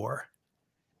hoping for?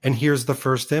 And here's the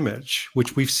first image,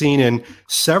 which we've seen in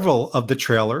several of the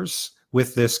trailers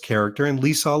with this character. And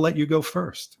Lisa, I'll let you go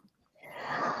first.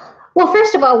 Well,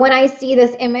 first of all, when I see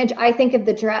this image, I think of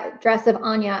the dress of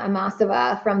Anya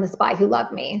Amasova from The Spy Who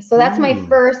Loved Me. So that's my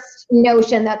first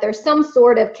notion, that there's some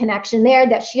sort of connection there,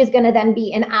 that she is going to then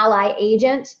be an ally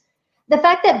agent. The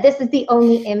fact that this is the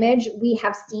only image we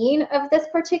have seen of this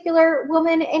particular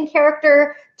woman and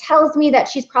character tells me that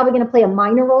she's probably going to play a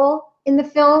minor role in the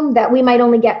film, that we might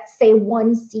only get, say,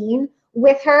 one scene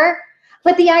with her.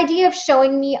 But the idea of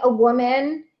showing me a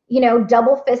woman,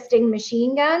 double fisting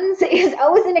machine guns is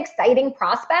always an exciting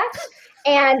prospect.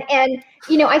 And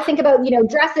I think about,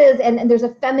 dresses and there's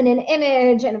a feminine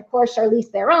image, and of course Charlize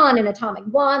Theron in Atomic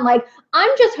Blonde. Like, I'm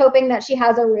just hoping that she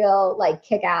has a real like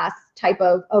kick-ass type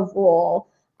of role,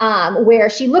 where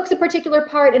she looks a particular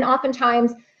part, and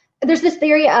oftentimes there's this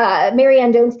theory,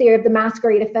 Marianne Doan's theory of the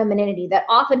masquerade of femininity, that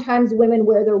oftentimes women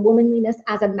wear their womanliness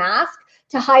as a mask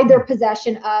to hide their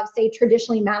possession of, say,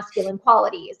 traditionally masculine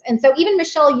qualities. And so even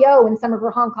Michelle Yeoh in some of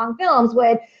her Hong Kong films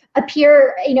would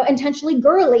appear, intentionally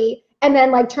girly and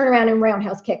then like turn around and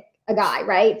roundhouse kick a guy,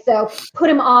 right? So put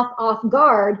him off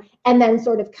guard and then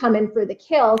sort of come in for the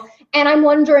kill. And I'm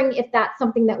wondering if that's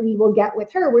something that we will get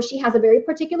with her, where she has a very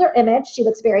particular image. She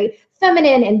looks very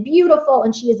feminine and beautiful,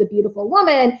 and she is a beautiful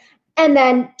woman, and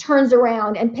then turns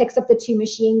around and picks up the 2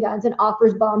 machine guns and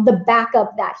offers Bond the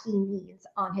backup that he needs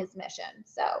on his mission.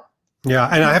 So yeah,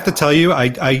 and I have to tell you,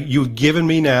 you've given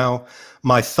me now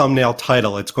my thumbnail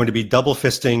title. It's going to be Double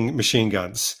Fisting Machine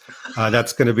Guns.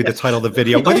 That's going to be the title of the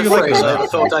video. What do you like? I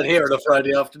thought I'd hear it on a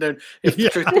Friday afternoon. If the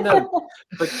truth be known.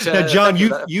 But now, John,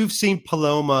 you've seen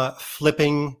Paloma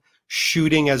flipping,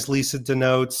 shooting, as Lisa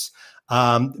denotes,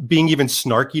 being even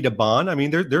snarky to Bond. I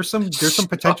mean, there's some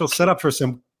potential setup for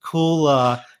some cool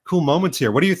moments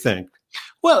here. What do you think?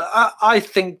 Well, I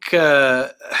think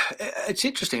it's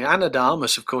interesting. Anna de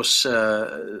Armas, of course,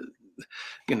 the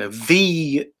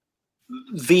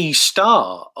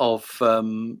star of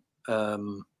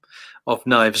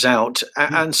Knives Out,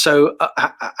 and so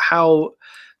how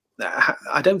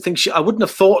I don't think I wouldn't have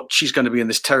thought she's going to be in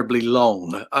this terribly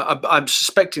long. I'm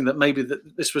suspecting that maybe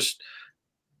this was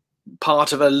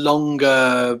part of a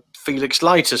longer Felix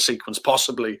Leiter sequence,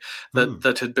 possibly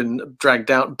that had been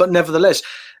dragged out, but nevertheless.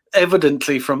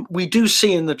 Evidently, we do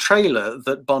see in the trailer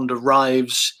that Bond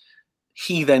arrives,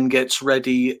 he then gets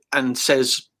ready and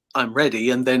says, "I'm ready,"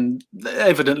 and then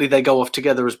evidently they go off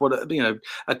together as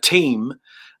a team,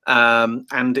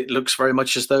 and it looks very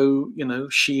much as though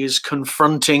she is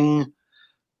confronting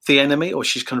the enemy, or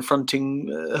she's confronting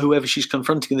whoever she's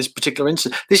confronting in this particular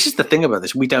instance. This is the thing about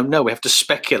this: we don't know. We have to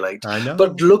speculate. I know.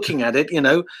 But looking at it,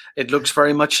 it looks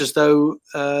very much as though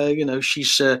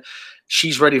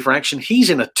she's ready for action. He's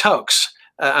in a tux,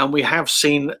 and we have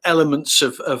seen elements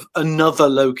of another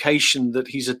location that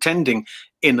he's attending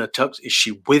in a tux. Is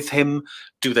she with him?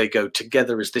 Do they go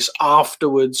together? Is this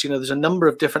afterwards? There's a number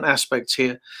of different aspects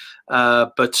here,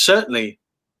 but certainly,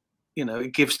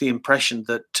 it gives the impression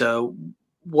that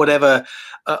whatever,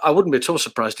 I wouldn't be at all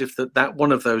surprised if that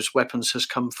one of those weapons has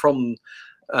come from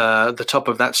the top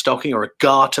of that stocking, or a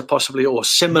garter possibly, or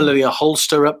similarly a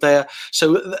holster up there.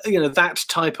 So that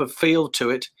type of feel to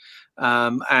it,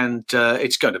 and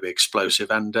it's going to be explosive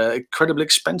and incredibly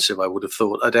expensive. I would have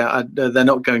thought. They're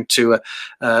not going to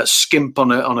skimp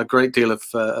on a great deal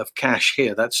of cash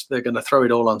here. They're going to throw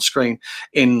it all on screen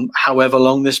in however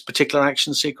long this particular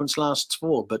action sequence lasts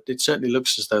for. But it certainly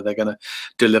looks as though they're going to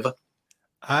deliver.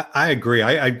 I agree.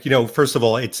 First of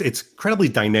all, it's incredibly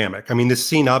dynamic. I mean, this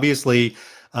scene obviously.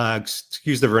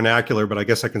 Excuse the vernacular, but I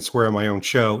guess I can swear on my own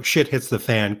show. Shit hits the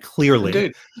fan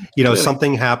clearly. Indeed.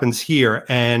 Something happens here.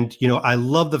 And, I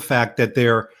love the fact that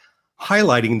they're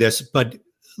highlighting this. But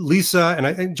Lisa,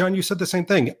 and John, you said the same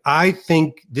thing. I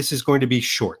think this is going to be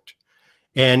short.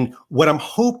 And what I'm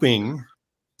hoping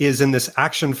is in this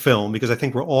action film, because I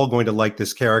think we're all going to like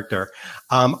this character,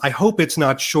 I hope it's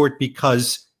not short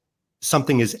because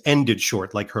something is ended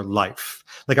short, like her life.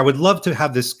 Like, I would love to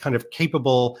have this kind of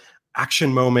capable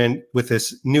action moment with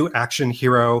this new action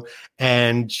hero,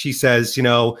 and she says,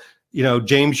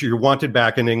 James, you're wanted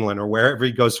back in England, or wherever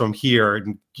he goes from here,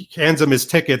 and hands him his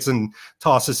tickets and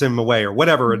tosses him away, or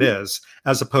whatever it is,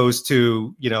 as opposed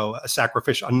to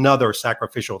another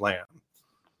sacrificial lamb.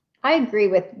 I agree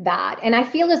with that, and I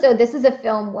feel as though this is a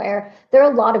film where there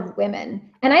are a lot of women,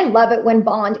 and I love it when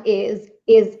Bond is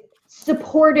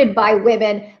supported by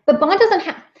women, but Bond doesn't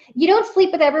have. You don't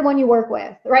sleep with everyone you work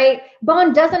with, right?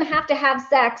 Bond doesn't have to have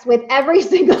sex with every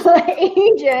single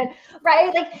agent,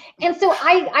 right? And so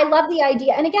I love the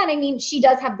idea. And again, I mean, she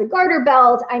does have the garter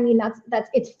belt. I mean,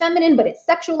 it's feminine, but it's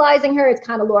sexualizing her. It's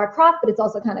kind of Laura Croft, but it's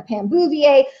also kind of Pam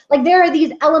Bouvier. Like, there are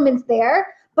these elements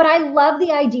there, but I love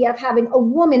the idea of having a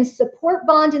woman support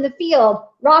Bond in the field,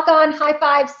 rock on, high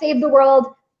five, save the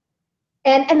world.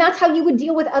 And that's how you would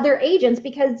deal with other agents,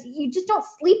 because you just don't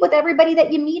sleep with everybody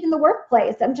that you meet in the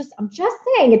workplace. I'm just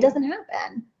saying it doesn't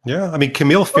happen. Yeah, I mean,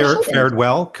 Camille fared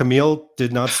well. Camille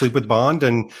did not sleep with Bond,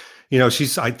 and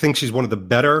I think she's one of the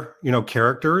better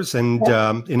characters, and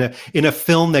in a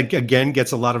film that again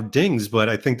gets a lot of dings, but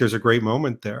I think there's a great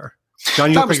moment there.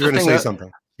 John, you think you're going to say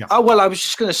something? Yeah. Oh, well, I was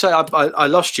just going to say I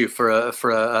lost you for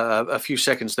a few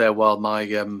seconds there while my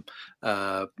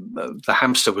the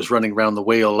hamster was running around the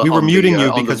wheel. We were muting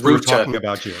you on because the we were router. talking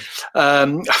about you.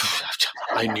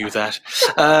 I knew that,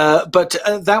 but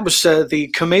that was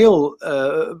the Camille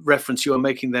reference you were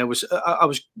making. There was I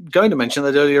was going to mention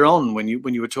that earlier on when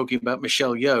you were talking about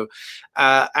Michelle Yeoh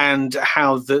and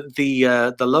how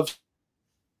the love.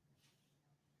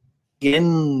 The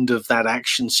end of that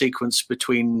action sequence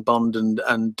between Bond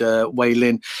and Wei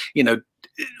Lin,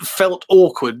 felt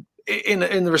awkward in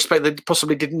the respect that it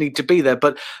possibly didn't need to be there.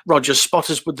 But Roger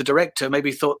Spotters, with the director,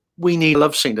 maybe thought, we need a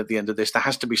love scene at the end of this. There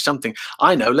has to be something.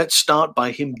 I know, let's start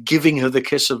by him giving her the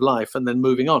kiss of life and then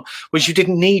moving on, which you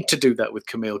didn't need to do that with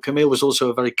Camille. Camille was also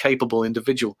a very capable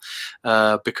individual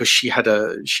because she had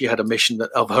a mission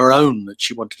of her own that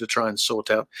she wanted to try and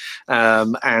sort out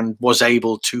and was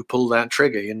able to pull that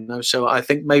trigger, So I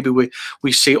think maybe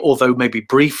we see, although maybe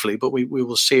briefly, but we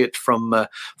will see it from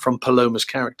Paloma's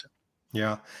character.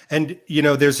 Yeah. And,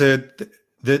 there's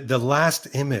the last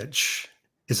image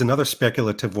is another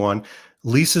speculative one.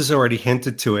 Lisa's already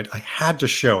hinted to it. I had to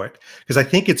show it because I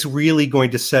think it's really going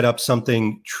to set up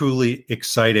something truly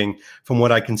exciting from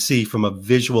what I can see from a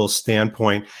visual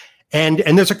standpoint. And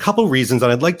there's a couple reasons,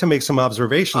 and I'd like to make some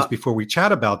observations before we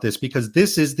chat about this, because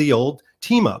this is the old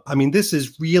team up. I mean, this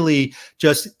is really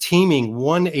just teaming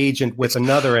one agent with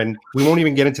another, and we won't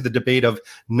even get into the debate of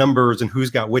numbers and who's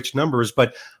got which numbers,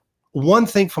 but one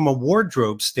thing from a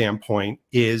wardrobe standpoint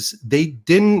is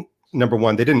number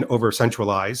one, they didn't over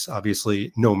centralize,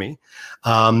 obviously, Nomi.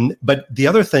 But the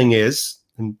other thing is,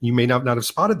 and you may not have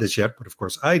spotted this yet, but of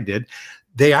course I did,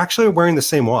 they actually are wearing the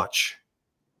same watch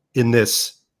in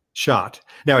this shot.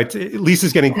 Now,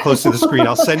 Lisa's getting close to the screen.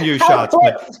 I'll send you shots.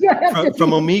 But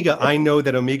from Omega, I know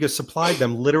that Omega supplied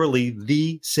them literally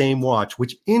the same watch,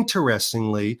 which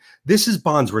interestingly, this is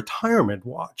Bond's retirement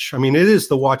watch. I mean, it is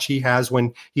the watch he has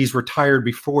when he's retired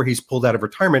before he's pulled out of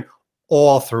retirement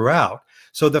all throughout.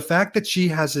 So the fact that she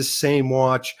has this same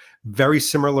watch, very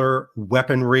similar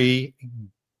weaponry,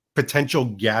 potential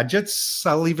gadgets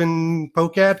I'll even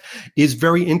poke at, is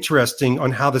very interesting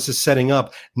on how this is setting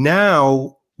up.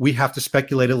 Now, we have to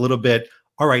speculate a little bit.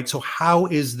 All right, so how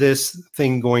is this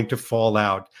thing going to fall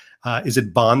out? Is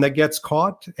it Bond that gets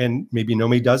caught and maybe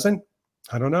Nomi doesn't?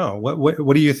 I don't know.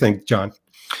 What do you think, John?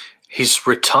 His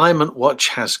retirement watch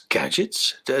has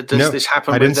gadgets. Does no, this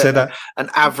happen? I didn't say that. An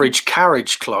average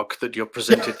carriage clock that you're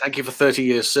presented. Thank you for 30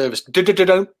 years service. Don't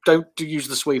use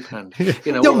the sweep hand.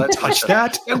 Don't touch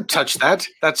that. Don't touch that.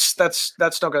 That's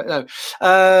not going to.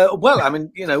 No. Well, I mean,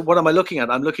 what am I looking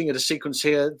at? I'm looking at a sequence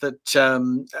here that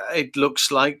it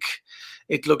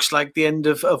looks like the end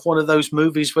of one of those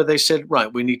movies where they said,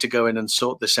 right, we need to go in and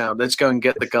sort this out. Let's go and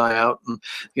get the guy out. And,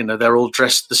 they're all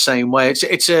dressed the same way.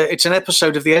 It's an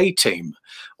episode of the A-Team,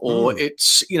 or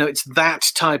it's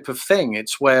that type of thing.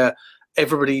 It's where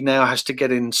everybody now has to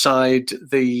get inside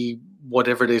the,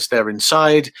 whatever it is they're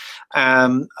inside.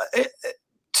 For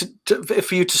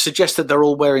you to suggest that they're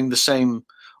all wearing the same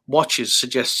watches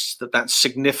suggests that that's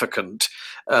significant,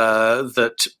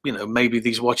 that, maybe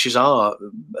these watches are,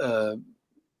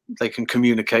 they can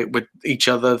communicate with each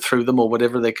other through them, or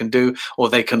whatever they can do, or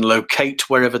they can locate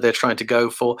wherever they're trying to go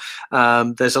for.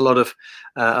 There's a lot of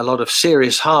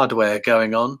serious hardware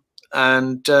going on,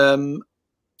 and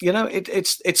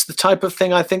it's the type of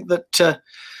thing I think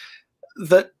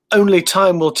that only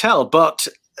time will tell. But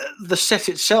the set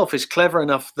itself is clever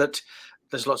enough that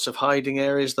there's lots of hiding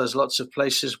areas. There's lots of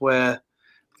places where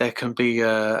there can be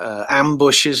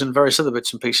ambushes and various other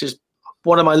bits and pieces.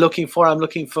 What am I looking for? I'm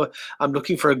looking for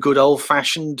a good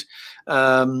old-fashioned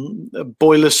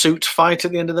boiler suit fight at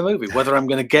the end of the movie. Whether I'm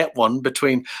going to get one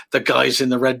between the guys in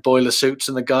the red boiler suits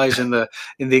and the guys in the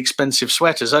expensive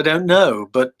sweaters, I don't know.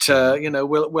 But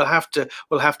we'll have to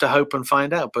hope and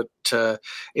find out. But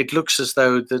it looks as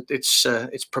though that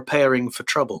it's preparing for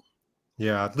trouble.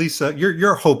 Yeah, Lisa,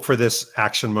 your hope for this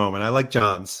action moment. I like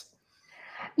John's.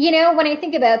 When I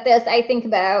think about this, I think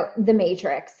about The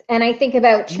Matrix, and I think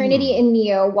about Trinity and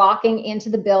Neo walking into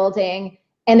the building,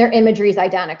 and their imagery is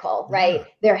identical, right?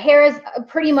 Their hair is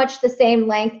pretty much the same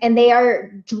length, and they are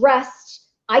dressed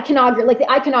iconography, like the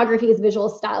iconography is visual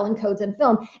style and codes in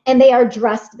film, and they are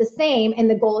dressed the same, and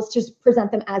the goal is to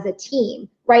present them as a team,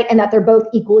 right? And that they're both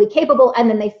equally capable, and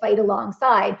then they fight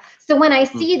alongside. So when I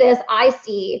see this, I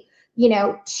see,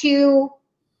 two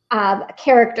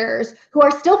characters who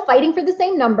are still fighting for the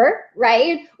same number,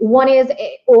 right? One is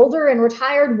older and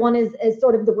retired, one is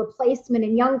sort of the replacement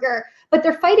and younger, but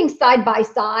they're fighting side by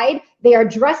side. They are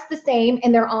dressed the same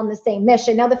and they're on the same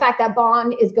mission. Now, the fact that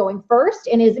Bond is going first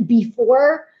and is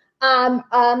before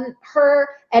her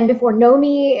and before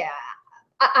Nomi,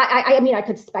 I mean, I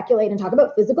could speculate and talk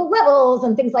about physical levels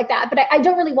and things like that, but I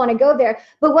don't really want to go there.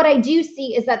 But what I do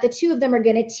see is that the two of them are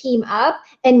going to team up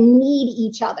and need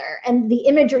each other. And the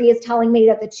imagery is telling me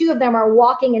that the two of them are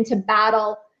walking into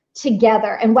battle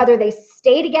together, and whether they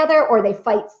stay together or they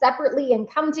fight separately and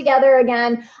come together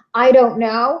again, I don't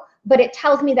know. But it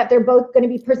tells me that they're both going to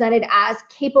be presented as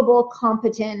capable,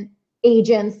 competent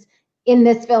agents in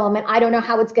this film, and I don't know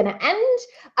how it's going to end.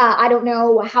 I don't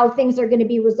know how things are going to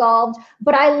be resolved,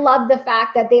 but I love the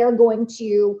fact that they are going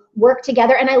to work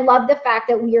together, and I love the fact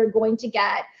that we are going to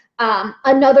get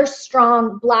another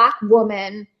strong Black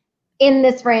woman in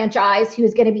this franchise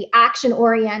who's going to be action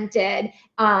oriented.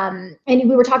 And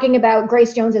we were talking about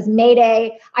Grace Jones as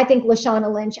Mayday. I think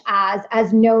Lashana Lynch as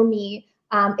Nomi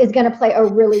is going to play a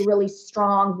really, really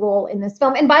strong role in this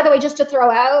film. And by the way, just to throw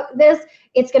out this,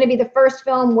 it's going to be the first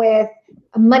film with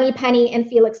Moneypenny and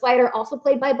Felix Leiter, also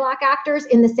played by Black actors,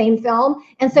 in the same film.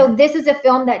 And so this is a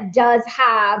film that does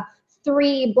have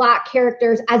 3 Black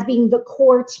characters as being the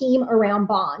core team around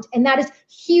Bond. And that is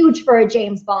huge for a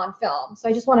James Bond film. So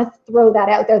I just want to throw that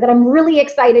out there, that I'm really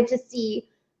excited to see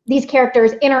these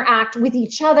characters interact with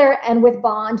each other and with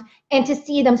Bond, and to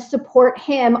see them support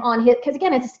him on his, because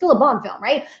again, it's still a Bond film,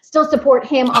 right? Still support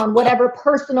him on whatever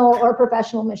personal or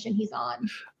professional mission he's on.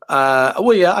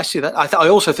 Well, yeah, I see that. I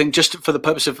also think, just for the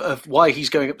purpose of why he's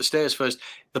going up the stairs first,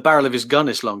 the barrel of his gun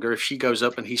is longer. If she goes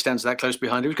up and he stands that close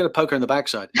behind her, he's going to poke her in the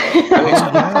backside. It's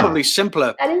probably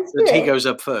simpler that he goes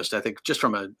up first, I think, just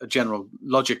from a general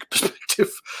logic perspective.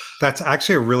 That's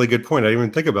actually a really good point. I didn't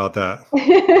even think about that.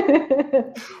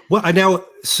 Well, now,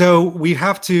 so we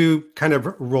have to kind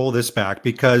of roll this back,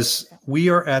 because we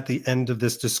are at the end of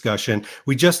this discussion.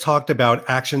 We just talked about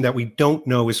action that we don't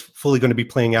know is fully going to be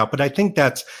playing out, but I think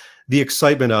that's the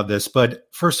excitement of this. But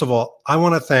first of all, I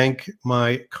want to thank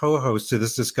my co-hosts to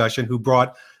this discussion who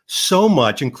brought so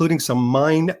much, including some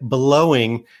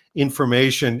mind-blowing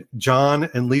information. John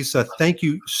and Lisa, thank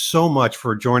you so much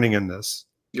for joining in this.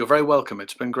 You're very welcome.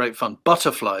 It's been great fun.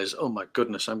 Butterflies. Oh my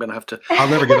goodness. I'm going to have to I'll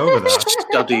never get over that.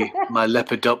 Study my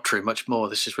lepidoptery much more.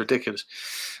 This is ridiculous.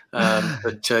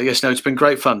 But yes, no, it's been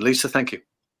great fun. Lisa, thank you.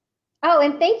 Oh,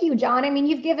 and thank you, John. I mean,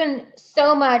 you've given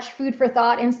so much food for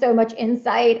thought and so much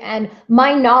insight, and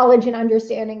my knowledge and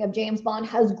understanding of James Bond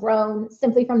has grown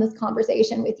simply from this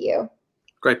conversation with you.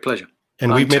 Great pleasure.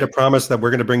 And we've made a promise that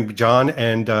we're going to bring John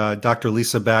and Dr.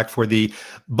 Lisa back for the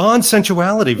Bond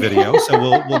sensuality video. So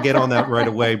we'll get on that right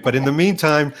away. But in the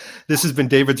meantime, this has been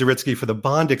David Zaritsky for the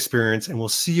Bond Experience, and we'll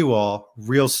see you all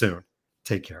real soon.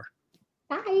 Take care.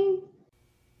 Bye.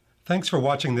 Thanks for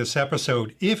watching this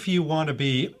episode. If you want to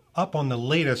be up on the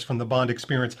latest from the Bond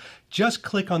Experience, just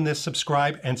click on this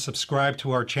subscribe and subscribe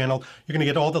to our channel. You're going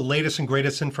to get all the latest and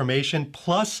greatest information,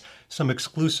 plus some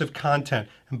exclusive content.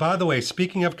 And by the way,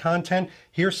 speaking of content,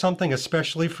 here's something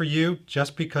especially for you,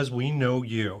 just because we know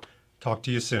you. Talk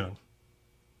to you soon.